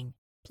sports betting.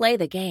 Play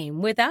the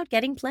game without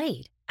getting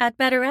played at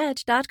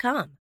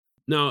BetterEdge.com.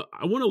 Now,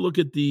 I want to look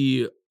at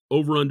the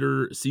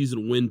over-under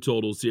season win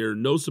totals here.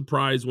 No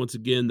surprise, once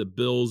again, the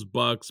Bills,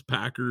 Bucks,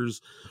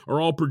 Packers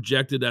are all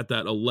projected at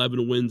that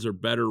 11 wins or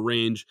better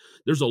range.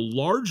 There's a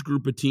large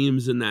group of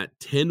teams in that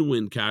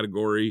 10-win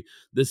category.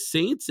 The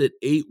Saints at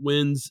 8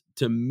 wins,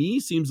 to me,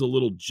 seems a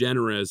little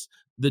generous.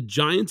 The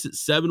Giants at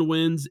 7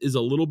 wins is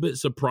a little bit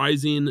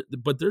surprising,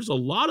 but there's a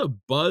lot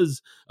of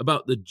buzz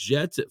about the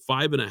Jets at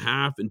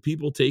 5.5 and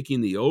people taking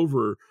the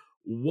over.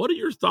 What are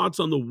your thoughts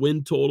on the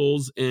win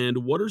totals,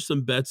 and what are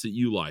some bets that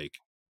you like?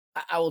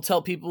 I will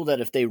tell people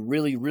that if they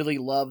really, really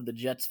love the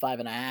Jets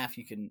 5.5,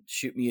 you can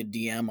shoot me a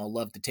DM. I'll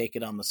love to take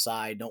it on the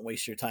side. Don't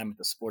waste your time at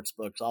the sports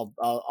books.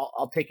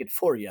 I'll take it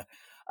for you.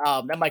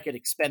 That might get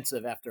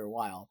expensive after a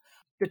while.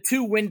 The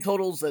 2 win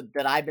totals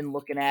that I've been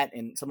looking at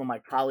and some of my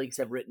colleagues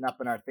have written up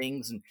in our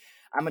things, and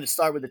I'm going to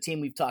start with the team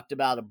we've talked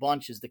about a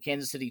bunch, is the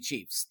Kansas City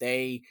Chiefs.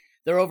 Their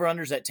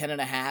over-unders at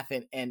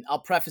 10.5, and I'll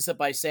preface it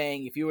by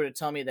saying if you were to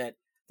tell me that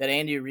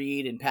Andy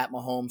Reid and Pat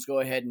Mahomes go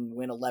ahead and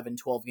win 11,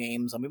 12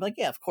 games, I'm like,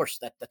 yeah, of course,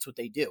 that's what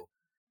they do.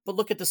 But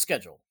look at the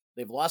schedule.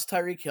 They've lost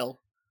Tyreek Hill.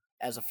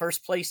 As a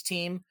first-place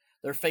team,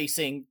 they're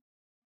facing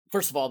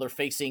the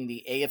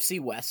NFC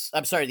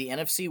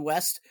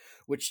West,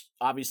 which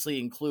obviously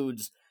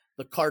includes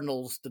the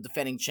Cardinals, the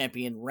defending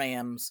champion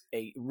Rams,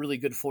 a really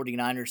good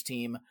 49ers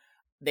team.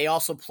 They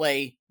also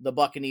play the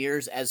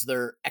Buccaneers as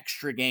their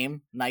extra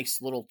game.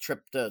 Nice little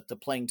trip to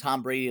playing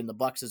Tom Brady and the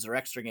Bucs as their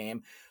extra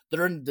game.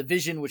 They're in the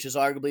division, which is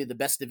arguably the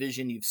best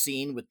division you've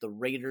seen, with the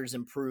Raiders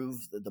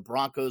improve, the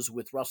Broncos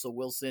with Russell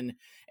Wilson,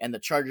 and the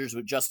Chargers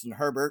with Justin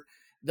Herbert.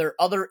 Their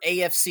other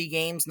AFC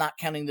games, not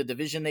counting the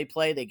division they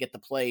play, they get to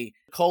play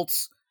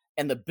Colts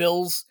and the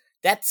Bills.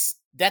 That's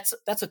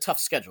a tough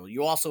schedule.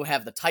 You also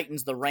have the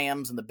Titans, the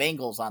Rams, and the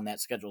Bengals on that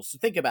schedule. So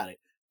think about it.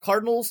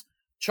 Cardinals,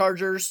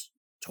 Chargers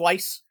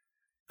twice,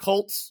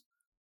 Colts,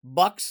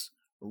 Bucks,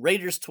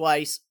 Raiders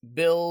twice,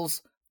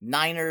 Bills,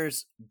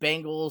 Niners,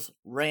 Bengals,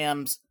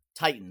 Rams,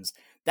 Titans.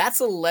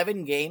 That's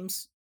 11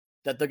 games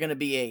that they're going to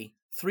be a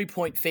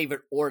 3-point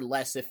favorite or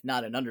less, if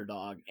not an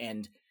underdog.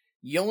 And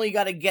you only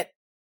got to get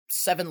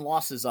 7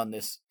 losses on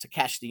this to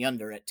cash the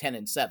under at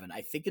 10-7.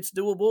 I think it's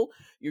doable.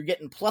 You're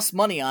getting plus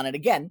money on it.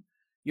 Again,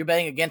 you're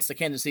betting against the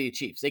Kansas City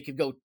Chiefs. They could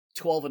go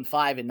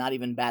 12-5 and not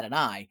even bat an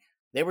eye.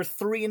 They were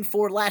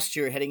 3-4 last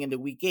year heading into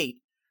week 8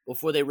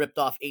 before they ripped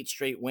off 8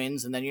 straight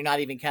wins. And then you're not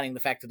even counting the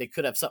fact that they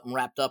could have something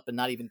wrapped up and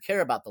not even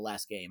care about the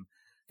last game.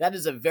 That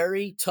is a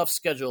very tough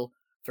schedule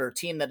for a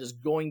team that is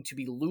going to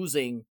be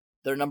losing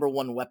their number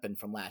one weapon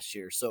from last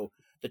year. So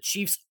the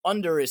Chiefs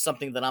under is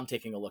something that I'm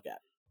taking a look at.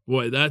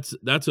 Boy, that's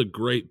a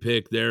great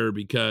pick there,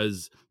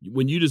 because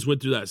when you just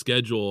went through that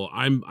schedule,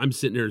 I'm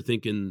sitting here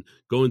thinking,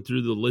 going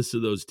through the list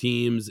of those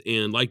teams,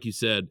 and like you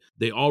said,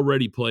 they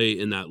already play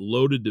in that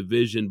loaded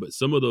division, but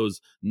some of those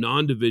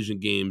non-division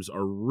games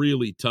are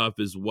really tough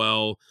as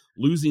well.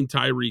 Losing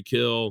Tyreek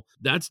Hill,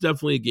 that's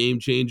definitely a game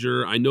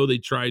changer. I know they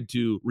tried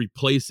to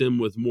replace him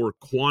with more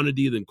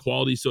quantity than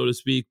quality, so to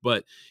speak,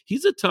 but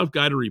he's a tough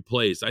guy to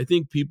replace. I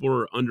think people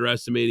are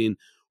underestimating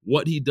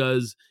what he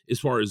does as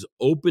far as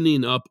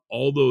opening up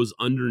all those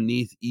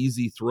underneath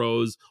easy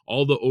throws,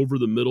 all the over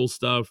the middle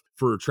stuff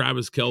for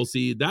Travis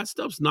Kelce. That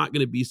stuff's not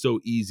going to be so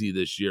easy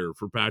this year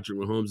for Patrick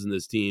Mahomes and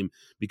this team,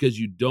 because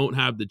you don't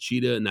have the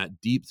cheetah and that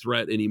deep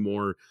threat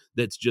anymore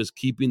that's just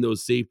keeping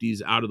those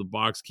safeties out of the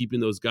box, keeping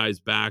those guys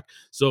back.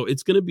 So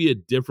it's going to be a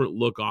different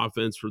look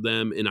offense for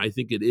them, and I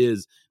think it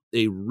is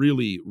a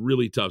really,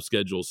 really tough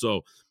schedule.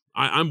 So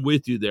I'm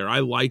with you there.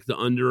 I like the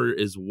under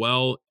as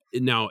well.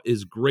 Now,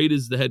 as great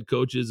as the head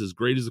coach is, as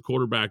great as the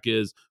quarterback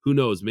is, who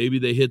knows? Maybe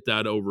they hit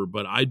that over,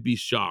 but I'd be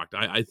shocked.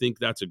 I think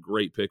that's a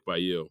great pick by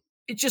you.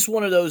 It's just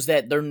one of those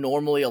that they're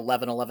normally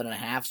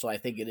 11.5, so I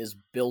think it is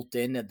built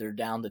in that they're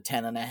down to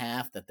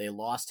 10.5, that they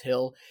lost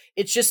Hill.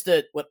 It's just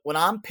that when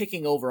I'm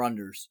picking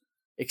over-unders,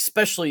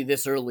 especially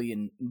this early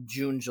in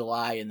June,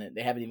 July, and that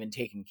they haven't even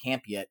taken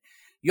camp yet,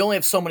 you only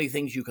have so many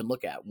things you can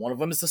look at. One of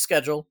them is the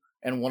schedule,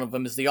 and one of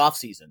them is the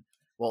offseason.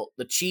 Well,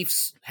 the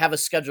Chiefs have a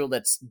schedule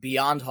that's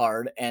beyond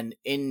hard, and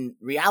in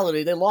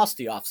reality, they lost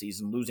the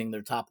offseason, losing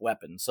their top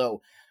weapon.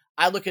 So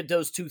I look at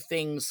those two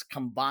things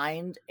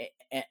combined,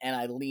 and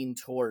I lean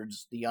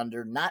towards the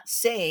under. Not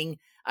saying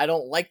I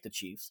don't like the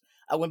Chiefs.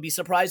 I wouldn't be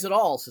surprised at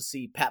all to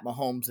see Pat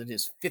Mahomes in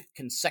his 5th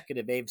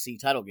consecutive AFC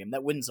title game.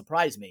 That wouldn't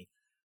surprise me.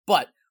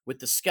 But with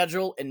the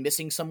schedule and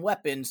missing some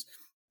weapons,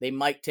 they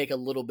might take a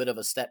little bit of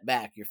a step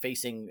back. You're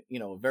facing,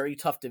 a very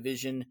tough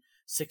division,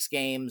 6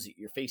 games.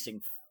 You're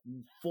facing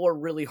 4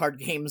 really hard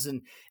games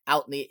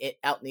out in the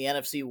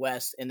NFC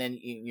West, and then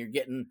you're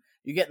getting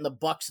the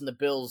Bucs and the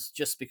Bills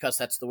just because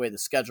that's the way the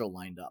schedule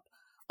lined up.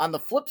 On the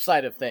flip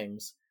side of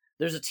things,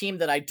 there's a team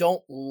that I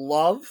don't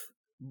love,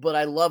 but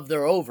I love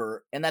their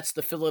over, and that's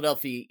the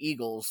Philadelphia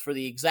Eagles, for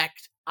the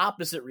exact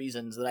opposite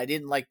reasons that I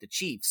didn't like the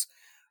Chiefs.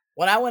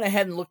 When I went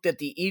ahead and looked at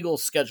the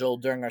Eagles schedule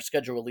during our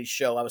schedule release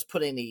show, I was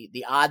putting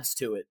the odds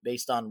to it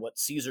based on what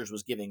Caesars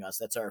was giving us.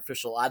 That's our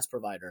official odds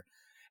provider.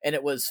 And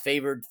it was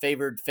favored.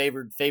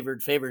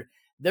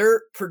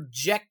 They're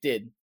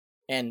projected,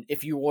 and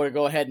if you were to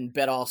go ahead and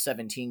bet all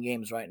 17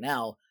 games right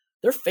now,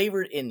 they're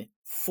favored in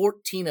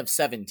 14 of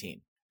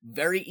 17.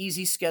 Very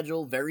easy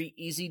schedule, very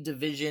easy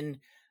division.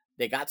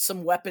 They got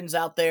some weapons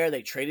out there.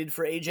 They traded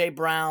for A.J.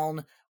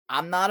 Brown.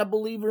 I'm not a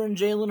believer in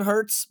Jalen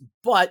Hurts,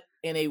 but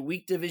in a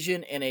weak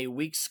division and a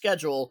weak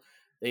schedule,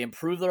 they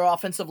improved their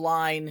offensive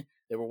line.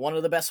 They were one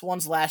of the best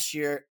ones last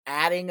year,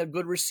 adding a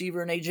good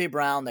receiver in A.J.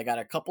 Brown. They got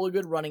a couple of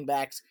good running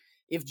backs.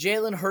 If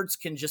Jalen Hurts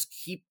can just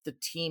keep the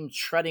team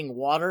treading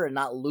water and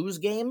not lose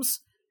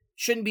games,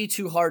 shouldn't be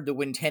too hard to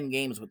win 10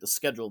 games with the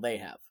schedule they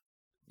have.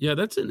 Yeah,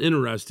 that's an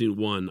interesting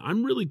one.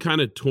 I'm really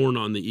kind of torn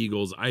on the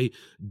Eagles.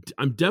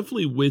 I'm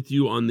definitely with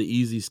you on the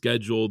easy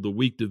schedule, the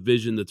weak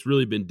division that's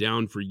really been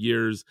down for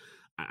years.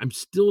 I'm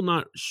still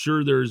not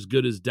sure they're as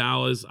good as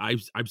Dallas.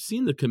 I've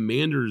seen the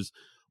Commanders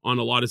on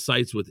a lot of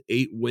sites with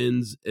 8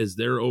 wins as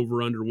their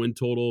over-under win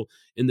total,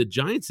 and the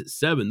Giants at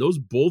 7. Those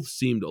both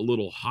seemed a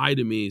little high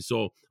to me,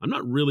 so I'm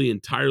not really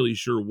entirely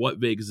sure what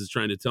Vegas is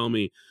trying to tell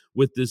me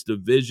with this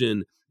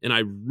division, and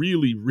I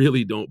really,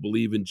 really don't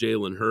believe in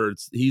Jalen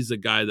Hurts. He's a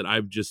guy that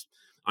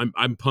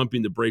I'm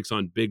pumping the brakes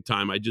on big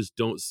time. I just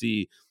don't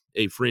see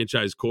a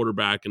franchise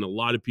quarterback, and a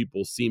lot of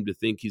people seem to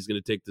think he's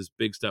going to take this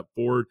big step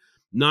forward.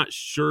 Not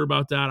sure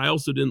about that. I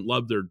also didn't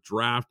love their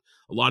draft.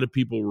 A lot of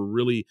people were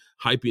really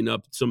hyping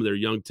up some of their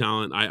young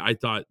talent. I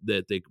thought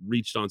that they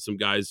reached on some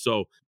guys.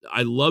 So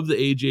I love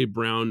the A.J.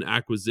 Brown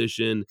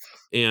acquisition,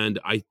 and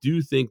I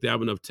do think they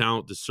have enough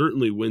talent to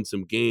certainly win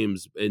some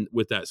games and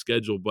with that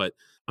schedule. But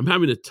I'm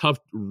having a tough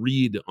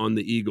read on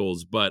the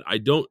Eagles, but I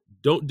don't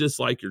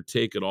dislike your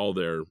take at all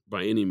there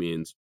by any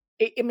means.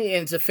 I mean,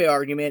 it's a fair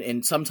argument,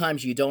 and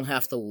sometimes you don't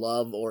have to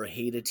love or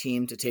hate a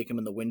team to take them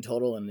in the win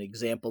total. And the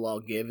example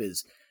I'll give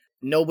is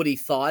nobody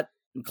thought,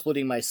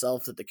 including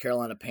myself, that the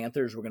Carolina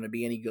Panthers were going to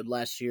be any good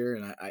last year,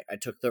 and I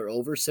took their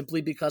over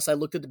simply because I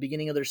looked at the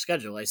beginning of their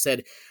schedule. I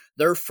said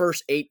their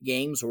first 8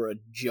 games were a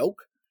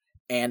joke,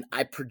 and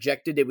I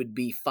projected it would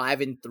be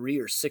 5-3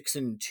 or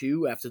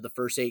 6-2 after the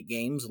first 8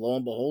 games. Lo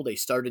and behold, they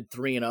started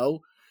 3-0.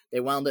 They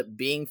wound up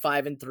being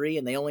 5-3,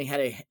 and they only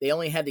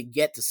had to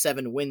get to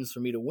 7 wins for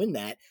me to win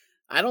that.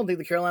 I don't think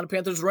the Carolina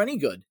Panthers were any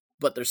good,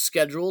 but their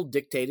schedule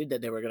dictated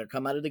that they were going to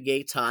come out of the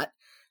gates hot.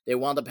 They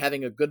wound up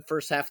having a good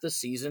first half of the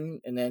season,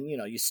 and then,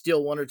 you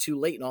steal 1 or 2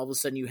 late, and all of a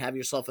sudden you have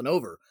yourself an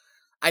over.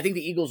 I think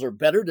the Eagles are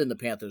better than the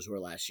Panthers were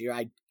last year.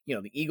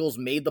 The Eagles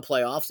made the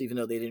playoffs, even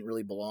though they didn't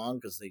really belong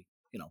because the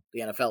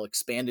NFL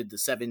expanded to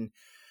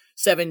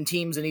seven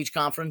teams in each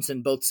conference,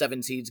 and both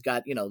 7 seeds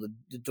got,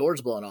 the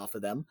doors blown off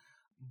of them.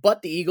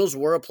 But the Eagles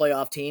were a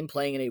playoff team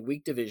playing in a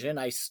weak division.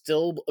 I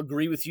still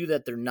agree with you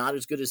that they're not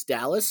as good as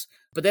Dallas,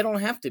 but they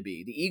don't have to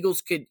be. The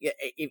Eagles could,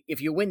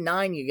 if you win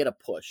 9, you get a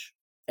push.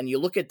 And you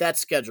look at that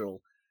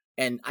schedule,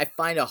 and I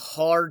find it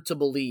hard to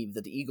believe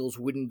that the Eagles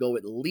wouldn't go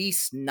at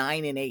least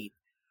 9-8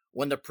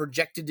 when they're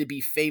projected to be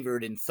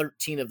favored in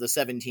 13 of the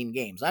 17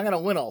 games. I'm going to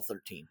win all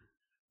 13.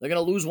 They're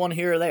going to lose 1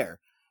 here or there.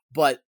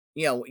 But,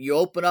 you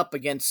open up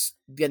against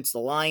the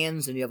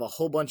Lions, and you have a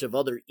whole bunch of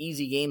other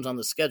easy games on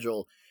the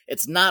schedule.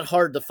 It's not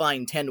hard to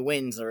find 10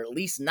 wins or at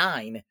least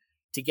 9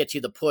 to get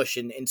you the push.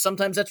 And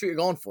sometimes that's what you're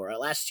going for.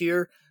 Last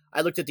year,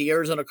 I looked at the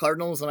Arizona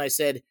Cardinals, and I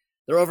said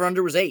their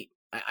over-under was 8.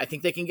 I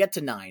think they can get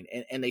to 9,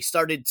 and they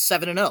started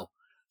 7-0.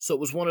 So it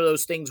was one of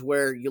those things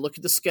where you look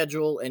at the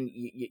schedule and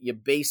you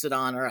base it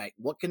on, all right,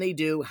 what can they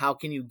do? How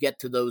can you get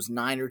to those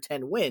 9 or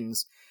 10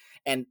 wins?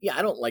 And yeah,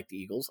 I don't like the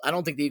Eagles. I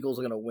don't think the Eagles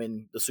are going to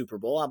win the Super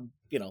Bowl.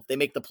 If they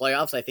make the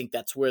playoffs, I think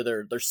that's where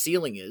their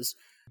ceiling is.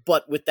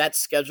 But with that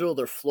schedule,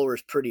 their floor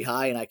is pretty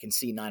high, and I can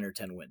see 9 or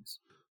 10 wins.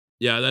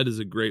 Yeah, that is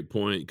a great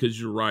point because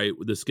you're right.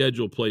 The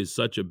schedule plays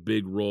such a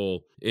big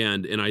role,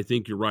 and I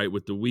think you're right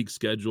with the weak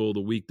schedule,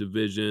 the weak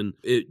division.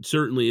 It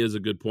certainly is a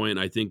good point.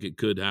 I think it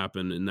could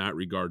happen in that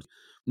regard.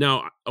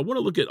 Now, I want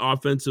to look at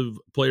offensive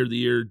player of the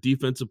year,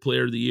 defensive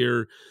player of the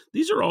year.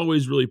 These are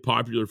always really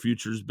popular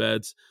futures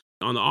bets.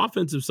 On the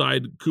offensive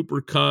side,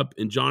 Cooper Kupp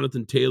and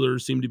Jonathan Taylor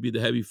seem to be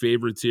the heavy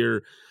favorites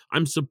here.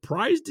 I'm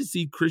surprised to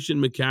see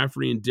Christian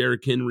McCaffrey and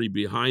Derrick Henry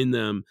behind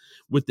them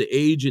with the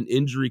age and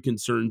injury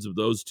concerns of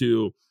those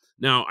two.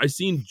 Now, I've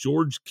seen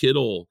George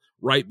Kittle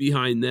right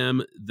behind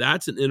them.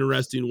 That's an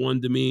interesting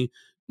one to me.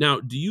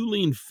 Now, do you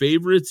lean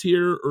favorites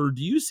here, or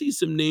do you see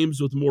some names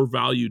with more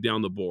value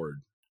down the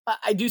board?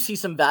 I do see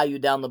some value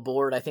down the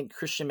board. I think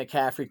Christian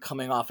McCaffrey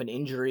coming off an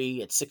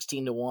injury at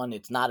 16-1,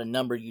 it's not a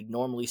number you'd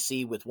normally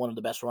see with one of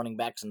the best running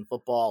backs in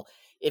football.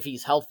 If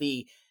he's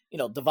healthy,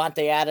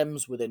 Devontae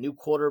Adams with a new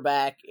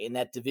quarterback in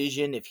that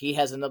division, if he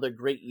has another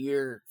great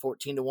year,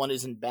 14-1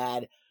 isn't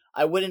bad.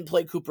 I wouldn't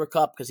play Cooper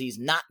Kupp because he's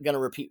not going to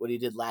repeat what he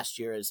did last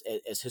year,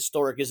 as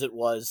historic as it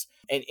was,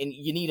 and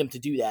you need him to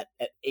do that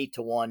at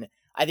 8-1.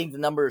 I think the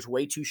number is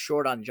way too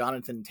short on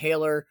Jonathan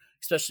Taylor,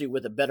 especially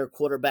with a better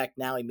quarterback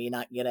now. He may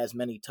not get as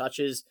many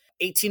touches.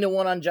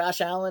 18-1 on Josh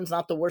Allen's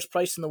not the worst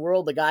price in the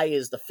world. The guy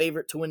is the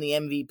favorite to win the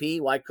MVP.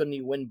 Why couldn't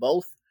he win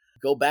both?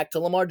 Go back to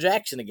Lamar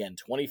Jackson again,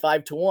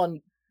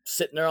 25-1,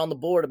 sitting there on the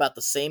board about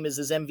the same as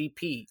his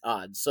MVP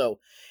odds. So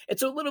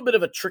it's a little bit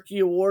of a tricky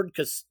award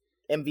because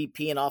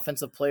MVP and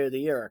Offensive Player of the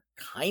Year are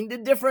kind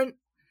of different,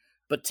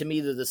 but to me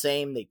they're the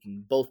same. They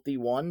can both be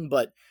won,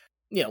 but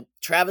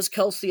Travis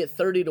Kelce at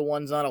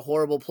 30-1 is not a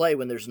horrible play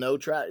when there's no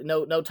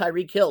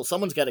Tyreek Hill.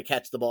 Someone's got to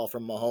catch the ball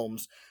from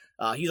Mahomes.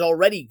 He's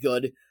already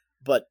good,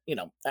 but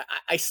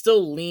I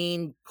still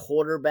lean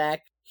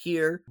quarterback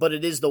here, but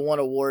it is the one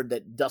award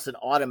that doesn't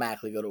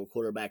automatically go to a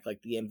quarterback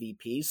like the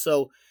MVP.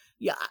 So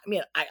yeah, I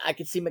mean, I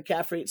could see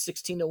McCaffrey at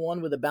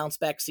 16-1 with a bounce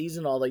back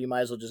season, although you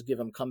might as well just give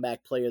him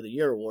comeback player of the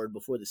year award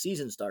before the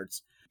season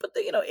starts. But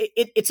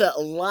it's a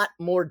lot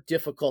more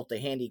difficult to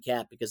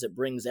handicap because it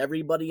brings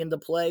everybody into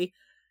play,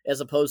 as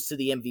opposed to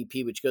the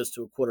MVP, which goes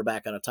to a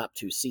quarterback on a top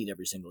 2 seed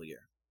every single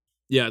year.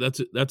 Yeah,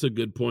 that's a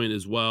good point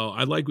as well.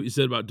 I like what you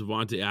said about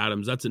Devontae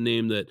Adams. That's a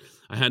name that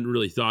I hadn't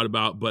really thought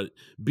about, but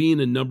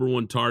being a number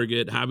 1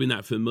 target, having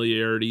that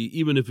familiarity,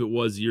 even if it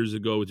was years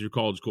ago with your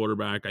college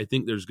quarterback, I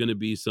think there's going to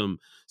be some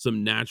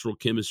natural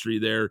chemistry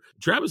there.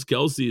 Travis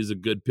Kelce is a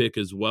good pick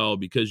as well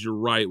because you're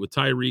right, with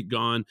Tyreek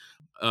gone,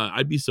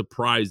 I'd be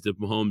surprised if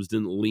Mahomes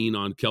didn't lean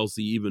on Kelce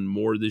even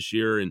more this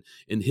year, and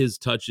his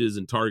touches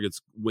and targets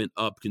went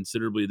up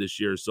considerably this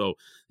year. So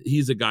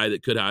he's a guy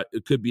that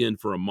could be in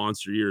for a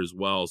monster year as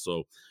well.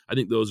 So I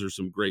think those are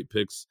some great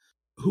picks.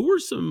 Who are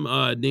some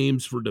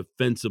names for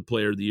defensive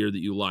player of the year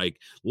that you like?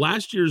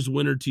 Last year's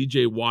winner,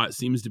 TJ Watt,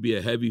 seems to be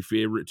a heavy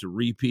favorite to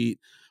repeat.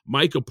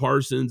 Micah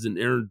Parsons and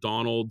Aaron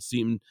Donald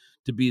seem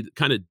to be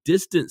kind of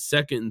distant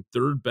second and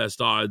third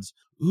best odds.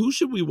 Who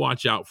should we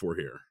watch out for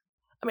here?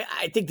 I mean,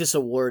 I think this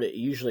award, it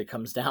usually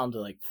comes down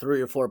to like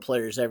 3 or 4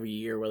 players every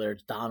year, whether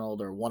it's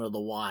Donald or one of the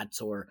Watts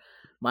or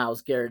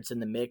Myles Garrett's in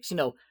the mix.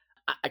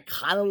 I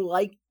kind of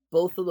like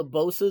both of the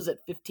Bosas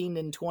at 15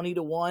 and 20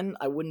 to 1.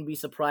 I wouldn't be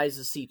surprised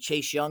to see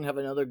Chase Young have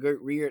another great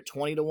year at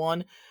 20 to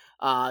 1.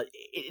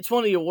 It's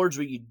one of the awards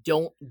where you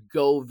don't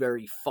go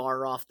very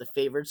far off the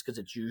favorites because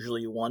it's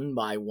usually won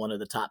by one of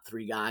the top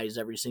 3 guys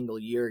every single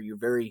year. You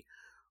very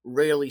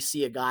rarely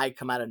see a guy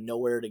come out of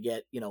nowhere to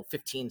get,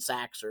 15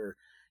 sacks or,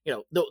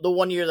 the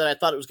one year that I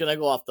thought it was going to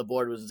go off the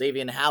board was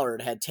Xavier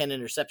Howard had 10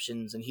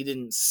 interceptions and he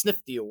didn't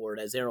sniff the award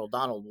as Aaron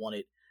Donald won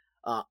it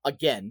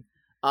again.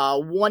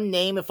 One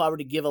name, if I were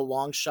to give a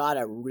long shot,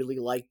 I really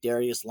like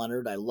Darius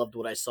Leonard. I loved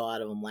what I saw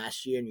out of him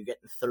last year, and you're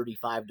getting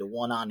 35 to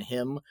 1 on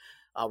him.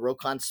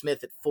 Roquan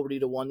Smith at 40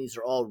 to 1. These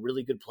are all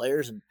really good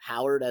players, and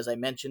Howard, as I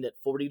mentioned, at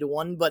 40 to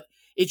 1, but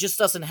it just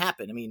doesn't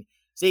happen. I mean,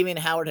 Xavier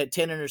Howard had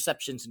 10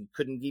 interceptions and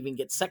couldn't even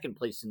get second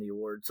place in the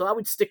award. So I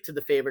would stick to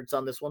the favorites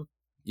on this one.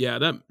 Yeah,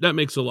 that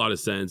makes a lot of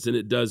sense. And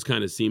it does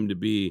kind of seem to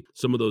be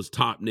some of those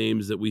top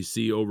names that we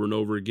see over and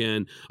over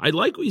again. I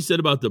like what you said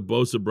about the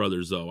Bosa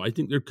brothers, though. I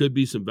think there could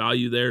be some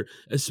value there,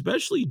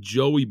 especially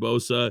Joey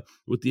Bosa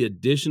with the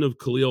addition of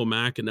Khalil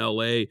Mack in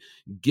LA,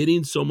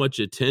 getting so much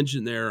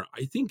attention there.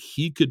 I think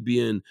he could be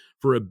in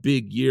for a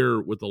big year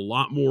with a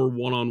lot more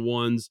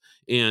one-on-ones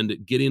and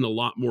getting a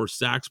lot more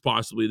sacks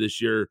possibly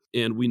this year.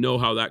 And we know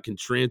how that can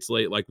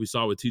translate like we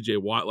saw with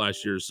TJ Watt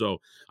last year. So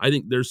I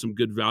think there's some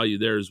good value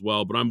there as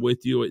well. But I'm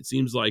with you. It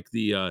seems like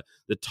the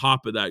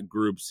top of that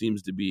group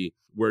seems to be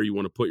where you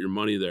want to put your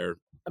money there.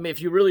 I mean,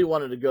 if you really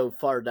wanted to go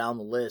far down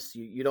the list,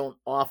 you don't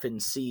often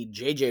see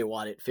J.J.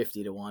 Watt at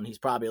 50 to 1. He's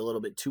probably a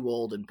little bit too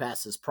old and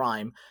past his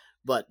prime,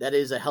 but that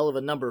is a hell of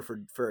a number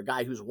for a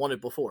guy who's won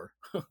it before.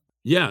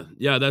 Yeah,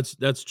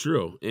 that's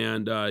true.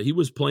 And he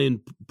was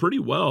playing pretty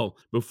well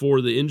before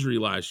the injury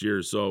last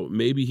year. So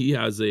maybe he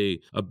has a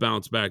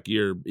bounce back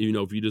year.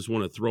 If you just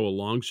want to throw a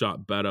long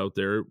shot bet out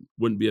there,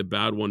 wouldn't be a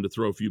bad one to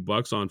throw a few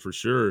bucks on for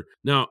sure.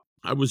 Now,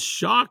 I was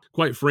shocked,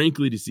 quite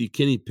frankly, to see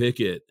Kenny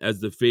Pickett as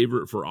the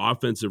favorite for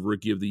Offensive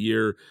Rookie of the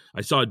Year.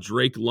 I saw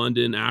Drake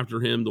London after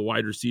him, the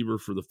wide receiver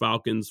for the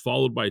Falcons,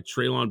 followed by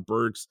Treylon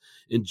Burks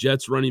and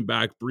Jets running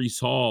back Breece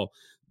Hall.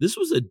 This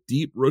was a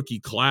deep rookie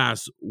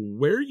class.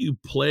 Where you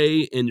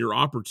play and your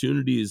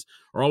opportunities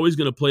are always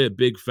going to play a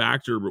big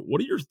factor. But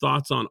what are your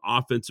thoughts on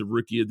Offensive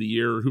Rookie of the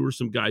Year? Who are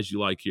some guys you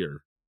like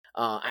here?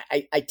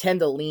 I tend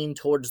to lean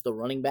towards the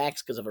running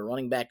backs because if a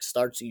running back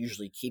starts, he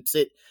usually keeps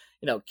it.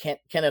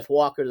 Kenneth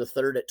Walker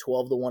III at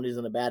 12 to 1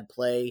 isn't a bad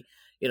play.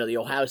 The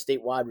Ohio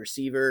State wide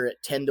receiver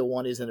at 10 to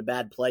 1 isn't a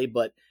bad play.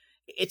 But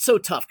it's so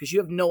tough because you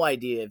have no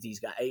idea if these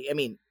guys. I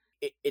mean,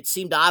 it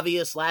seemed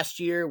obvious last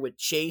year with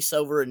Chase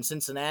over in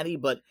Cincinnati,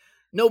 but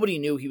nobody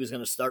knew he was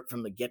going to start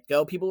from the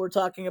get-go. People were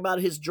talking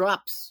about his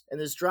drops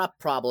and his drop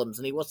problems,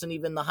 and he wasn't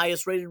even the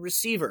highest-rated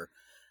receiver.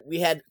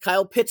 We had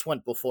Kyle Pitts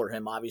went before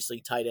him,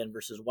 obviously, tight end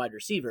versus wide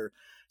receiver.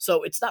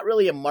 So it's not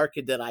really a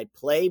market that I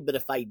play, but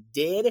if I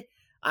did,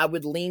 I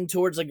would lean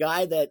towards a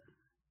guy that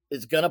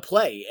is going to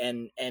play,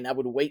 and I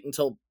would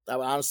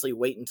honestly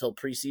wait until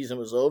preseason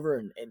was over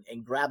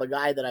and grab a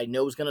guy that I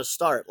know is going to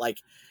start. Like,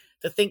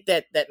 to think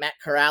that Matt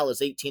Corral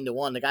is 18 to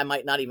 1, the guy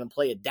might not even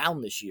play it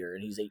down this year,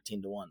 and he's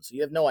 18 to 1. So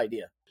you have no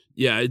idea.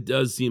 Yeah, it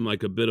does seem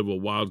like a bit of a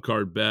wild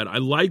card bet. I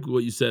like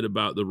what you said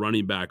about the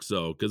running backs,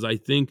 though, because I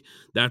think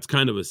that's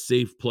kind of a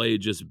safe play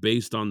just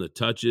based on the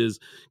touches.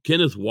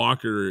 Kenneth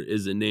Walker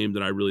is a name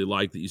that I really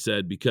like that you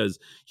said because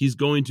he's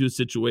going to a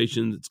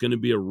situation that's going to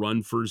be a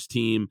run-first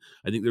team.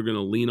 I think they're going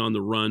to lean on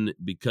the run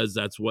because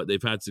that's what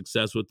they've had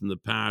success with in the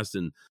past,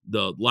 and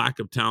the lack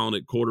of talent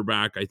at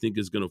quarterback, I think,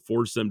 is going to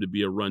force them to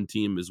be a run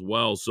team as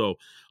well. So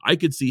I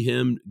could see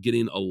him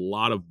getting a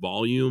lot of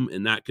volume,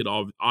 and that could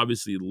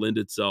obviously lend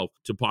itself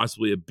to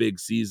possibly a big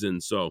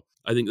season. So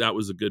I think that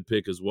was a good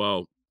pick as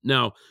well.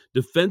 Now,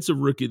 Defensive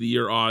Rookie of the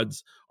Year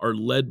odds are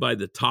led by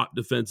the top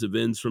defensive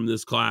ends from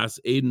this class,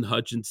 Aiden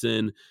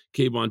Hutchinson,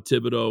 Kayvon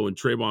Thibodeau, and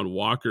Trayvon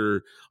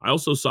Walker. I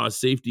also saw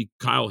safety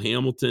Kyle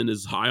Hamilton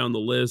is high on the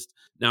list.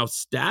 Now,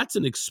 stats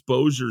and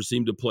exposure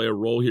seem to play a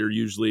role here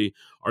usually.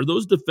 Are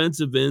those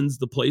defensive ends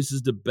the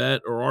places to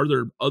bet, or are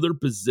there other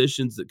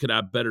positions that could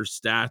have better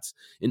stats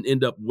and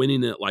end up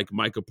winning it like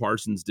Micah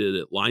Parsons did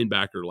at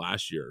linebacker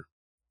last year?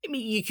 I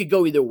mean, you could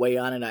go either way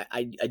on it.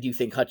 I do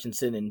think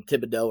Hutchinson and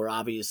Thibodeau are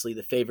obviously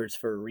the favorites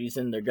for a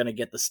reason. They're going to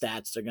get the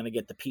stats. They're going to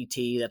get the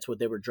PT. That's what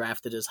they were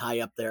drafted as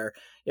high up there.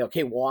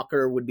 Kay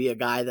Walker would be a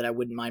guy that I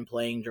wouldn't mind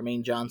playing.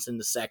 Jermaine Johnson,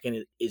 the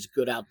second, is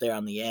good out there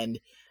on the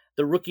end.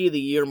 The Rookie of the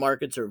Year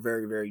markets are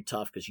very, very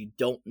tough because you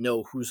don't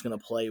know who's going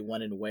to play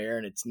when and where,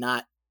 and it's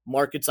not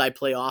markets I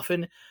play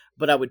often,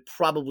 but I would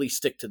probably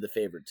stick to the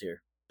favorites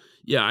here.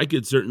 Yeah, I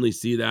could certainly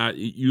see that.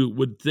 You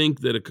would think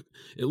that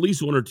at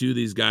least one or two of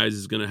these guys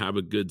is going to have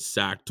a good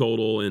sack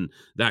total, and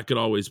that could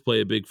always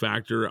play a big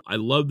factor. I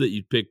love that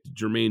you picked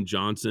Jermaine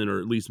Johnson, or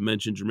at least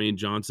mentioned Jermaine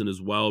Johnson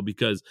as well,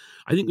 because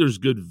I think there's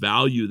good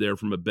value there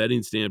from a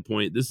betting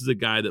standpoint. This is a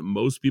guy that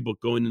most people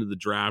going into the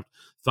draft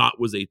thought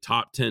was a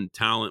top 10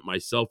 talent,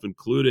 myself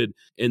included,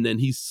 and then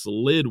he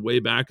slid way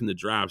back in the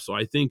draft. So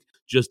I think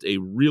just a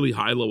really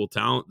high level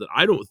talent that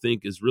I don't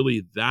think is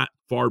really that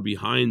far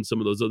behind some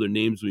of those other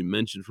names we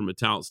mentioned from a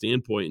talent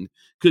standpoint, and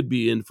could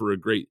be in for a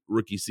great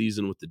rookie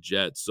season with the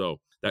Jets. So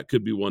that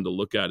could be one to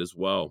look at as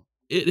well.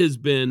 It has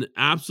been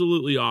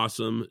absolutely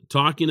awesome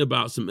talking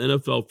about some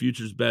NFL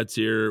futures bets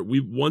here.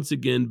 We've once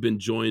again been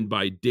joined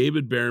by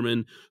David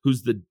Behrman,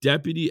 who's the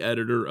deputy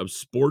editor of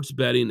sports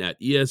betting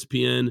at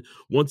ESPN.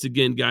 Once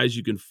again, guys,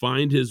 you can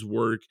find his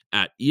work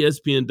at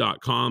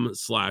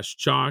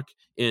espn.com/chalk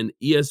and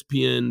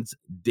ESPN's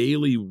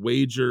Daily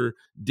Wager.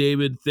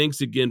 David,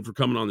 thanks again for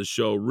coming on the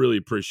show. Really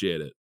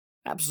appreciate it.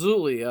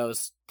 Absolutely. It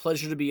was a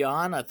pleasure to be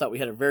on. I thought we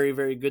had a very,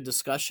 very good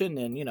discussion.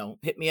 And,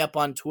 hit me up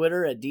on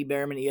Twitter at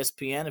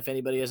dbehrmanespn. If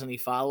anybody has any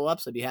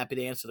follow-ups, I'd be happy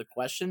to answer the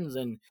questions.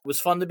 And it was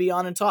fun to be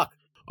on and talk.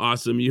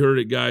 Awesome. You heard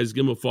it, guys.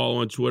 Give him a follow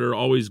on Twitter.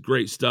 Always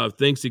great stuff.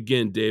 Thanks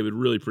again, David.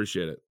 Really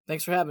appreciate it.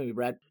 Thanks for having me,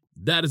 Brad.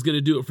 That is going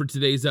to do it for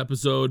today's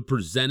episode,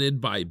 presented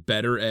by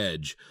Better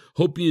Edge.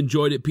 Hope you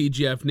enjoyed it,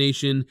 PGF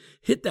Nation.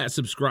 Hit that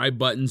subscribe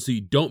button so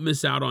you don't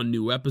miss out on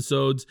new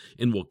episodes,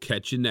 and we'll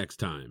catch you next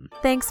time.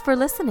 Thanks for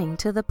listening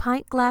to the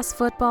Pint Glass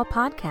Football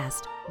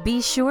Podcast. Be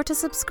sure to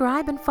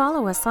subscribe and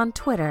follow us on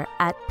Twitter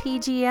at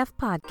PGF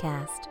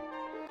Podcast.